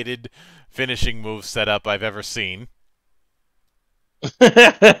complicated finishing move setup I've ever seen.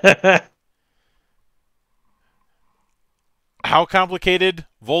 How complicated?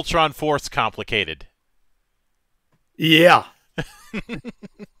 Voltron Force complicated. Yeah.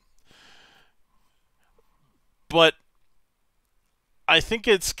 But I think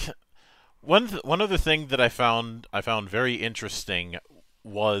it's one other thing that I found very interesting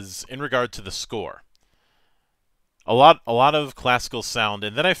was in regard to the score. A lot of classical sound,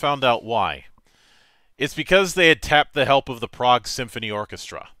 and then I found out why. It's because they had tapped the help of the Prague Symphony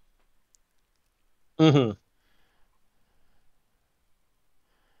Orchestra. Mm-hmm.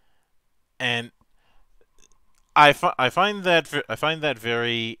 And I find it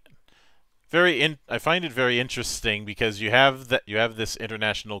very interesting because you have this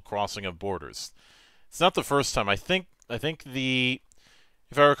international crossing of borders. It's not the first time. I think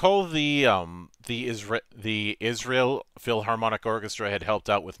if I recall, the Israel Philharmonic Orchestra had helped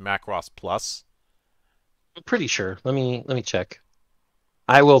out with Macross Plus. I'm pretty sure. Let me check.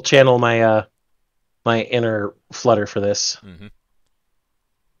 I will channel my my inner flutter for this. Mm-hmm.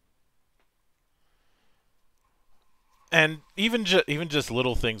 And even just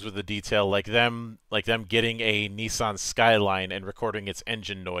little things with the detail, like them getting a Nissan Skyline and recording its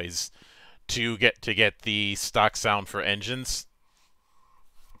engine noise to get the stock sound for engines.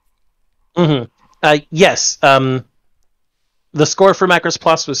 Mm-hmm. Yes. The score for Macross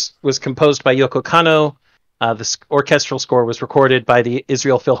Plus was composed by Yoko Kanno. The orchestral score was recorded by the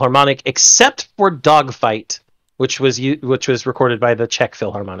Israel Philharmonic, except for Dogfight, which was recorded by the Czech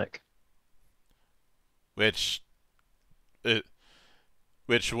Philharmonic. Which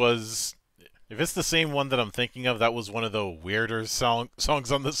was, if it's the same one that I'm thinking of, that was one of the weirder songs on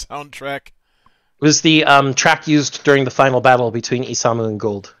the soundtrack. It was the track used during the final battle between Isamu and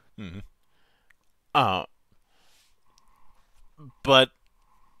Gold. Mm-hmm. But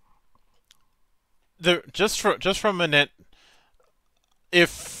just from a net,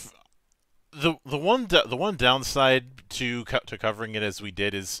 if the one downside to covering it as we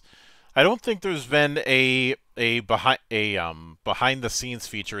did is, I don't think there's been a behind the scenes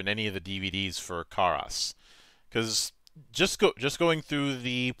feature in any of the DVDs for Karas, because just going through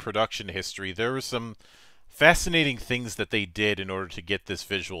the production history, there were some fascinating things that they did in order to get this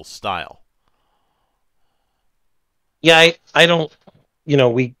visual style. Yeah, I don't,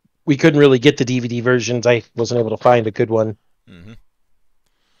 we couldn't really get the DVD versions. I wasn't able to find a good one. Mm-hmm.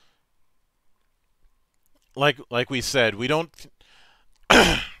 Like we said, we don't.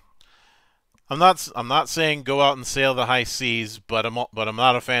 I'm not saying go out and sail the high seas, but I'm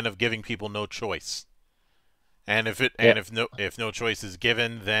not a fan of giving people no choice. And if no choice is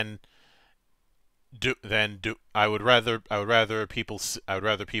given, then I would rather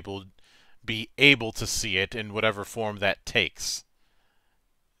people be able to see it in whatever form that takes.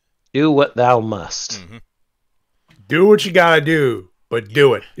 Do what thou must. Mm-hmm. Do what you gotta do, but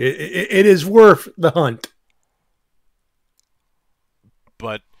do it. It is worth the hunt.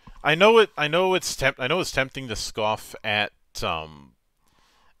 But I know it's tempting to scoff at the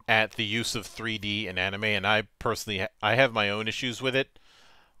use of 3D in anime, and I personally have my own issues with it.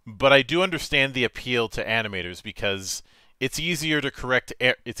 But I do understand the appeal to animators because it's easier to correct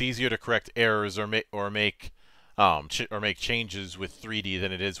errors or make changes with 3D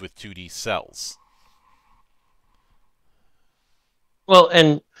than it is with 2D cells. Well,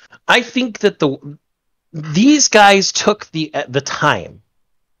 and I think that these guys took the time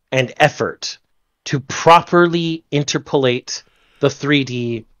and effort to properly interpolate the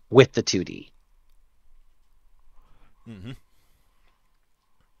 3D with the 2D. Mm-hmm.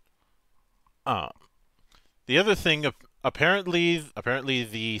 The other thing, apparently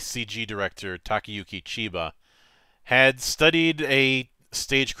the CG director Takayuki Chiba had studied a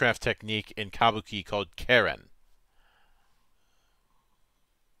stagecraft technique in kabuki called keren.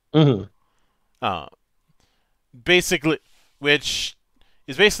 Mm-hmm. Basically, which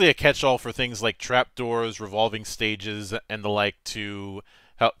is basically a catch-all for things like trapdoors, revolving stages, and the like to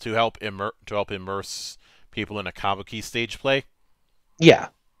help immerse people in a kabuki stage play. Yeah.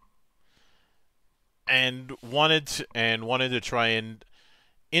 And wanted to try and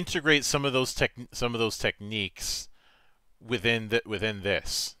integrate some of those techniques within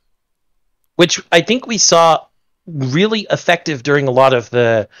this, which I think we saw really effective during a lot of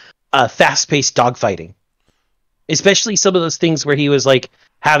the fast-paced dogfighting, especially some of those things where he was like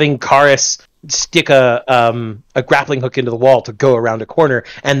having Karis stick a grappling hook into the wall to go around a corner,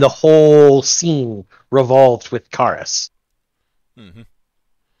 and the whole scene revolved with Karis. Mm-hmm.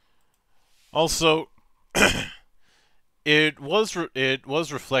 Also, it was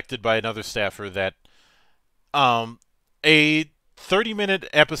reflected by another staffer that a 30-minute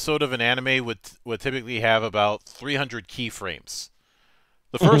episode of an anime would typically have about 300 keyframes.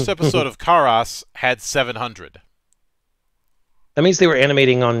 The first episode of Karas had 700. That means they were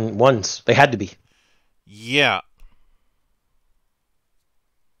animating on ones. They had to be. Yeah.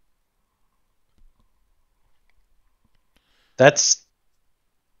 That's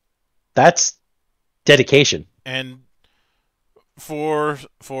dedication. And for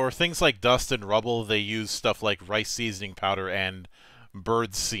things like dust and rubble, they use stuff like rice seasoning powder and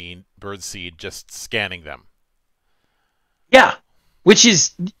bird seed, just scanning them. Yeah,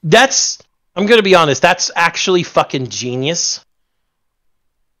 I'm gonna be honest, that's actually fucking genius.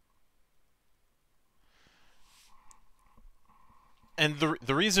 And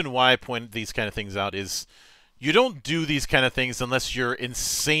the reason why I point these kind of things out is you don't do these kind of things unless you're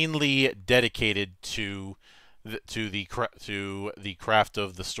insanely dedicated to the craft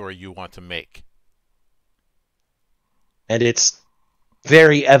of the story you want to make. And it's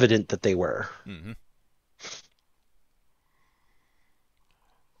very evident that they were. Mm-hmm.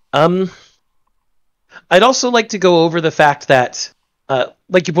 I'd also like to go over the fact that,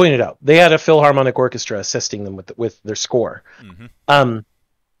 like you pointed out, they had a Philharmonic Orchestra assisting them with their score. Mm-hmm.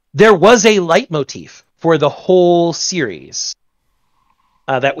 There was a leitmotif for the whole series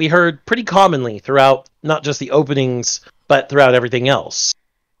that we heard pretty commonly throughout not just the openings, but throughout everything else.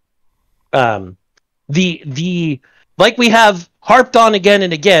 Like we have harped on again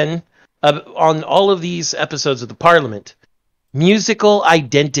and again on all of these episodes of the Parliament, musical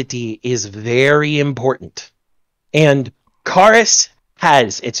identity is very important. And Karis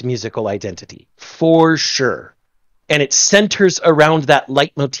has its musical identity, for sure. And it centers around that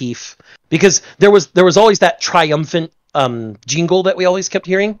leitmotif, because there was always that triumphant jingle that we always kept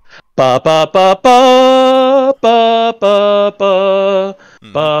hearing. Ba ba ba ba ba ba ba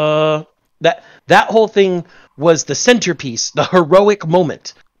ba. That whole thing was the centerpiece, the heroic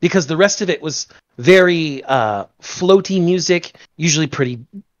moment, because the rest of it was very floaty music, usually pretty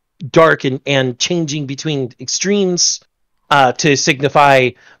dark and changing between extremes to signify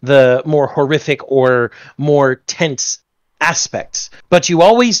the more horrific or more tense aspects. But you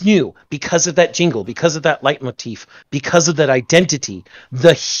always knew, because of that jingle, because of that leitmotif, because of that identity,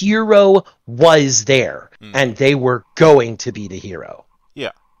 the hero was there, and they were going to be the hero.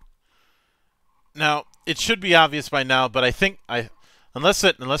 Yeah. Now, it should be obvious by now, but I think unless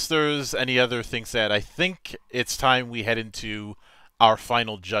there's any other things said, I think it's time we head into our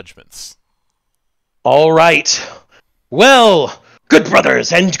final judgments. All right. Well, good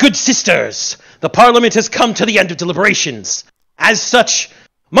brothers and good sisters, the Parliament has come to the end of deliberations. As such,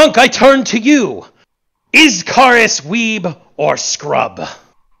 Monk, I turn to you. Is Karis weeb or scrub?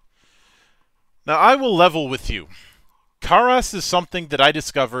 Now, I will level with you. Karas is something that I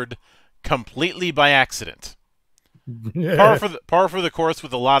discovered completely by accident. Par for the course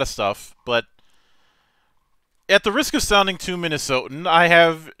with a lot of stuff, but at the risk of sounding too Minnesotan, I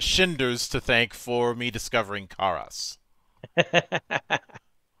have Shinders to thank for me discovering Karas.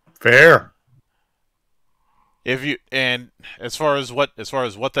 Fair. As far as what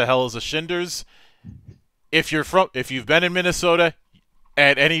the hell is a Shinders, if you've been in Minnesota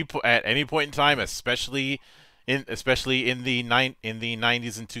at any point in time, especially in the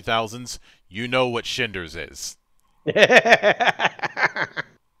 90s and 2000s, you know what Shinders is.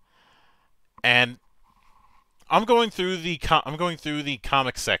 And I'm going through the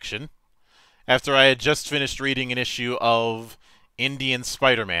comic section after I had just finished reading an issue of Indian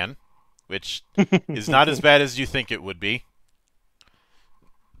Spider-Man, which is not as bad as you think it would be.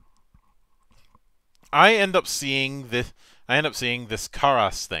 I end up seeing this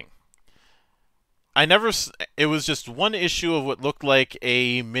Karas thing. It was just one issue of what looked like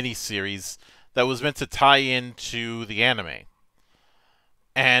a mini-series that was meant to tie into the anime.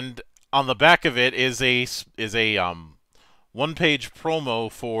 And on the back of it is a one-page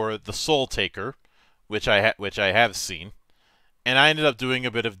promo for the Soul Taker, which I have seen, and I ended up doing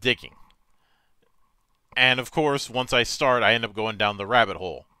a bit of digging. And of course, once I start, I end up going down the rabbit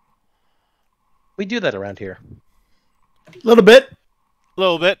hole. We do that around here. A little bit.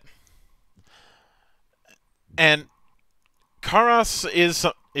 And Karas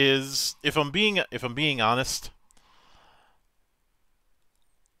is if I'm being honest,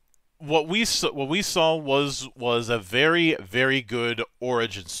 what we saw was a very, very good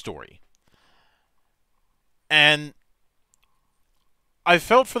origin story. And I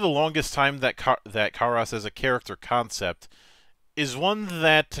felt for the longest time that Karas as a character concept is one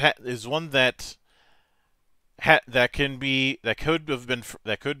that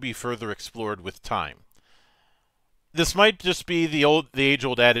could be further explored with time. This might just be the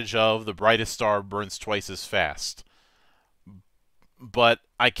age-old adage of the brightest star burns twice as fast. But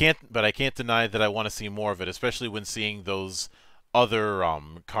I can't deny that I want to see more of it, especially when seeing those other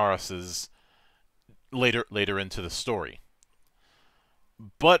Karases later into the story.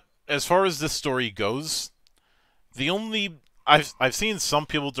 But as far as this story goes, I've seen some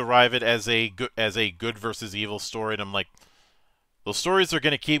people derive it as a good versus evil story, and I'm like, those stories are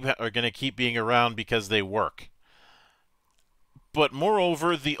gonna keep being around because they work. But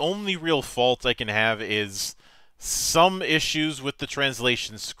moreover, the only real fault I can have is some issues with the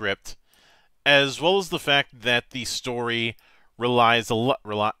translation script, as well as the fact that the story relies a lot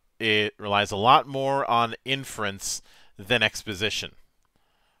more on inference than exposition.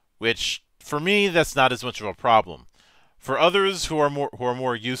 Which, for me, that's not as much of a problem. For others who are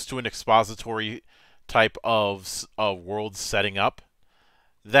more used to an expository type of world setting up,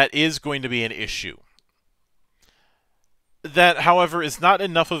 that is going to be an issue. That, however, is not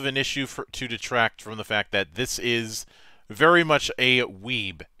enough of an issue to detract from the fact that this is very much a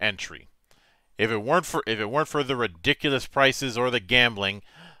weeb entry. If it weren't for the ridiculous prices or the gambling,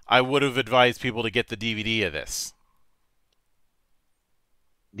 I would have advised people to get the DVD of this.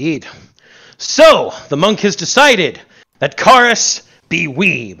 Indeed. So, the monk has decided that Karas be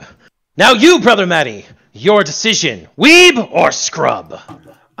weeb. Now you, Brother Matty, your decision. Weeb or scrub?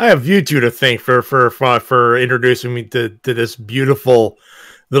 I have you two to thank for introducing me to this beautiful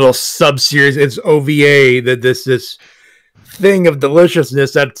little sub-series. It's OVA, that this thing of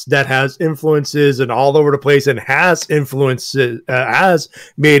deliciousness that has influences and all over the place and has influences, has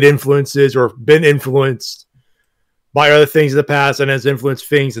made influences or been influenced by other things in the past and has influenced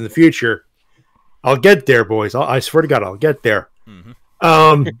things in the future. I'll get there, boys. I swear to God, I'll get there.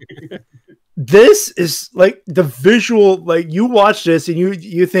 Mm-hmm. This is like the visual, like you watch this and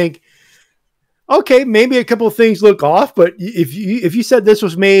you think, okay, maybe a couple of things look off, but if you said this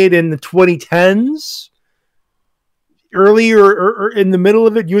was made in the 2010s, early or in the middle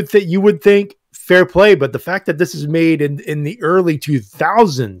of it, you would think fair play. But the fact that this is made in the early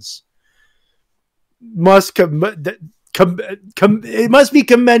 2000s must it must be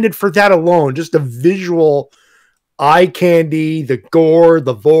commended for that alone. Just the visual eye candy, the gore,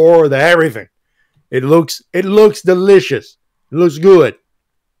 the vor, the everything. It looks delicious. It looks good.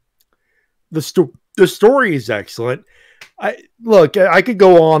 The story is excellent. I could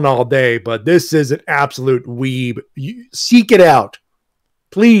go on all day, but this is an absolute weeb. Seek it out.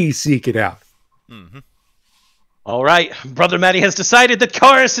 Please seek it out. Mm-hmm. All right. Brother Matty has decided that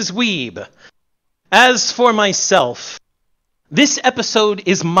Karas is weeb. As for myself, this episode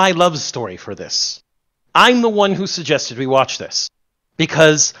is my love story for this. I'm the one who suggested we watch this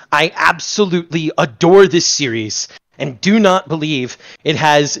because I absolutely adore this series and do not believe it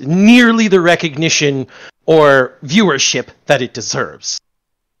has nearly the recognition or viewership that it deserves.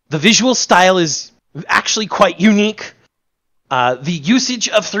 The visual style is actually quite unique. The usage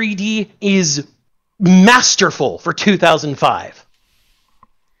of 3D is masterful for 2005,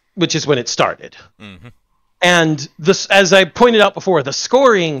 which is when it started. Mm-hmm. And this, as I pointed out before, the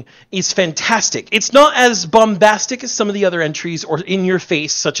scoring is fantastic. It's not as bombastic as some of the other entries or in your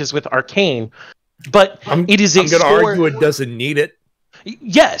face, such as with Arcane, but it is a score. I'm going to argue it doesn't need it.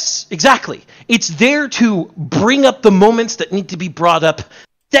 Yes, exactly. It's there to bring up the moments that need to be brought up,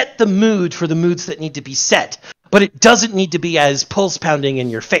 set the mood for the moods that need to be set, but it doesn't need to be as pulse pounding in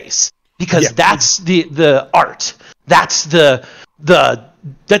your face, because that's the art. That's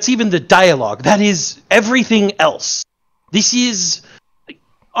that's even the dialogue. That is everything else. This is,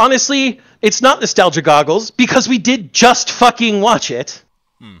 honestly, it's not nostalgia goggles, because we did just fucking watch it.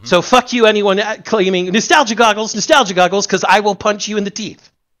 Mm-hmm. So fuck you, anyone claiming nostalgia goggles, because I will punch you in the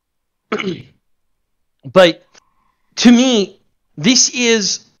teeth. But to me, this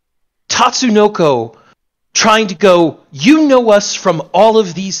is Tatsunoko trying to go, you know us from all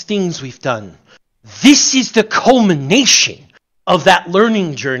of these things we've done. This is the culmination of that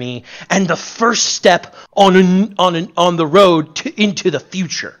learning journey and the first step on the road into the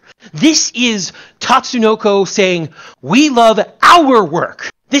future. This is Tatsunoko saying, we love our work.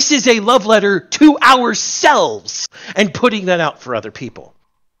 This is a love letter to ourselves, and putting that out for other people.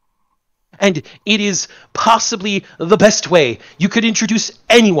 And it is possibly the best way you could introduce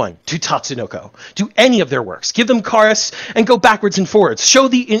anyone to Tatsunoko, to any of their works. Give them chorus and go backwards and forwards. Show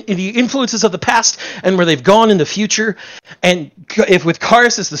the influences of the past and where they've gone in the future. And if with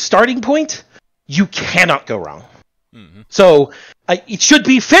chorus as the starting point, you cannot go wrong. Mm-hmm. So it should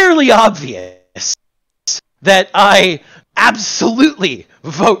be fairly obvious that I absolutely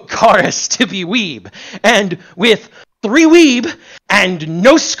vote chorus to be weeb. And with 3 weeb and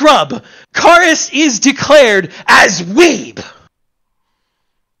no scrub, chorus is declared as weeb.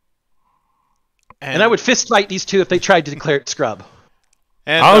 And I would fist fight these two if they tried to declare it scrub.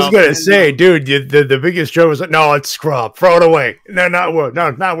 And, I was gonna say, dude, the biggest joke was like, no, it's scrub. Throw it away. No, not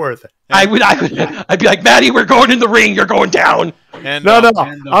worth it. I'd be like, Maddie, we're going in the ring. You're going down. And,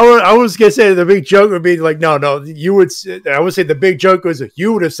 I was gonna say the big joke would be like, no, you would. I would say the big joke was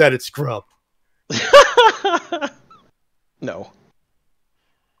you would have said it's scrub. No.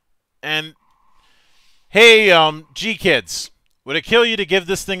 And hey, G kids, would it kill you to give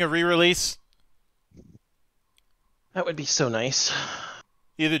this thing a re-release? That would be so nice.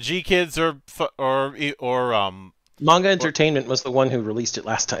 Either G kids or Manga Entertainment was the one who released it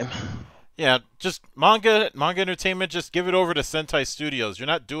last time. Yeah, just Manga Entertainment. Just give it over to Sentai Studios. You're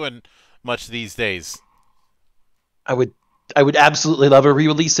not doing much these days. I would absolutely love a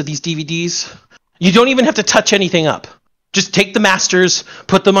re-release of these DVDs. You don't even have to touch anything up. Just take the masters,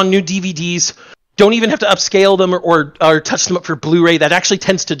 put them on new DVDs. Don't even have to upscale them or touch them up for Blu-ray. That actually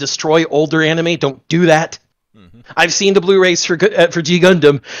tends to destroy older anime. Don't do that. Mm-hmm. I've seen the Blu-rays for G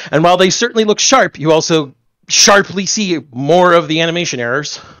Gundam, and while they certainly look sharp, you also sharply see more of the animation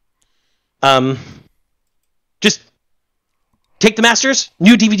errors. Just take the masters,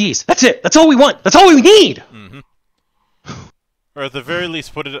 new DVDs. That's it. That's all we want. That's all we need. Mm-hmm. Or at the very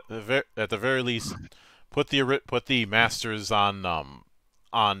least, put the masters on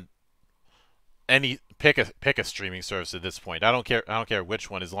any pick a streaming service at this point. I don't care which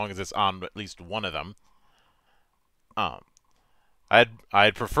one, as long as it's on at least one of them.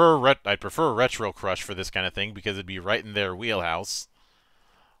 I'd prefer Retro Crush for this kind of thing, because it'd be right in their wheelhouse.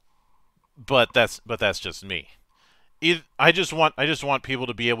 But that's just me. I just want people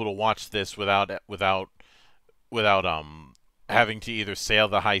to be able to watch this without having to either sail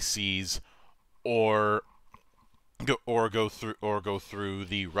the high seas or go through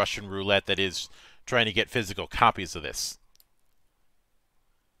the Russian roulette that is trying to get physical copies of this.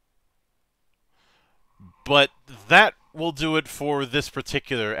 But that will do it for this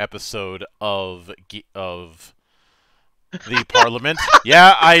particular episode of the Parliament.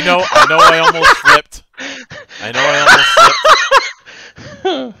 Yeah, I know I almost flipped.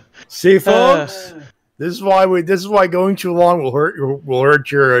 See, folks, this is why going too long will hurt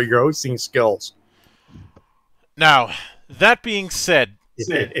your hosting skills. Now, that being said,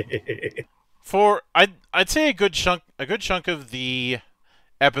 I'd say a good chunk of the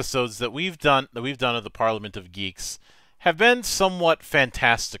episodes that we've done of the Parliament of Geeks have been somewhat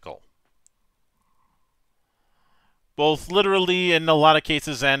fantastical. Both literally in a lot of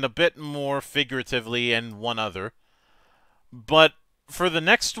cases and a bit more figuratively in one other. But for the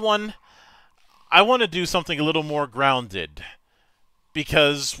next one, I want to do something a little more grounded.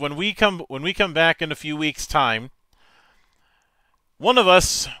 Because when we come back in a few weeks' time, one of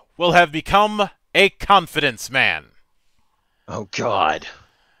us will have become a confidence man. Oh, God.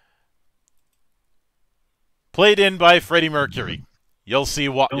 Played in by Freddie Mercury. You'll see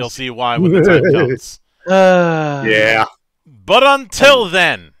what you'll see why when the time comes. Yeah. But until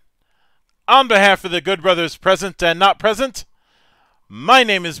then, on behalf of the good brothers present and not present, my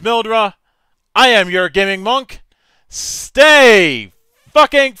name is Mildra. I am your gaming monk. Stay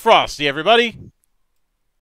fucking frosty, everybody.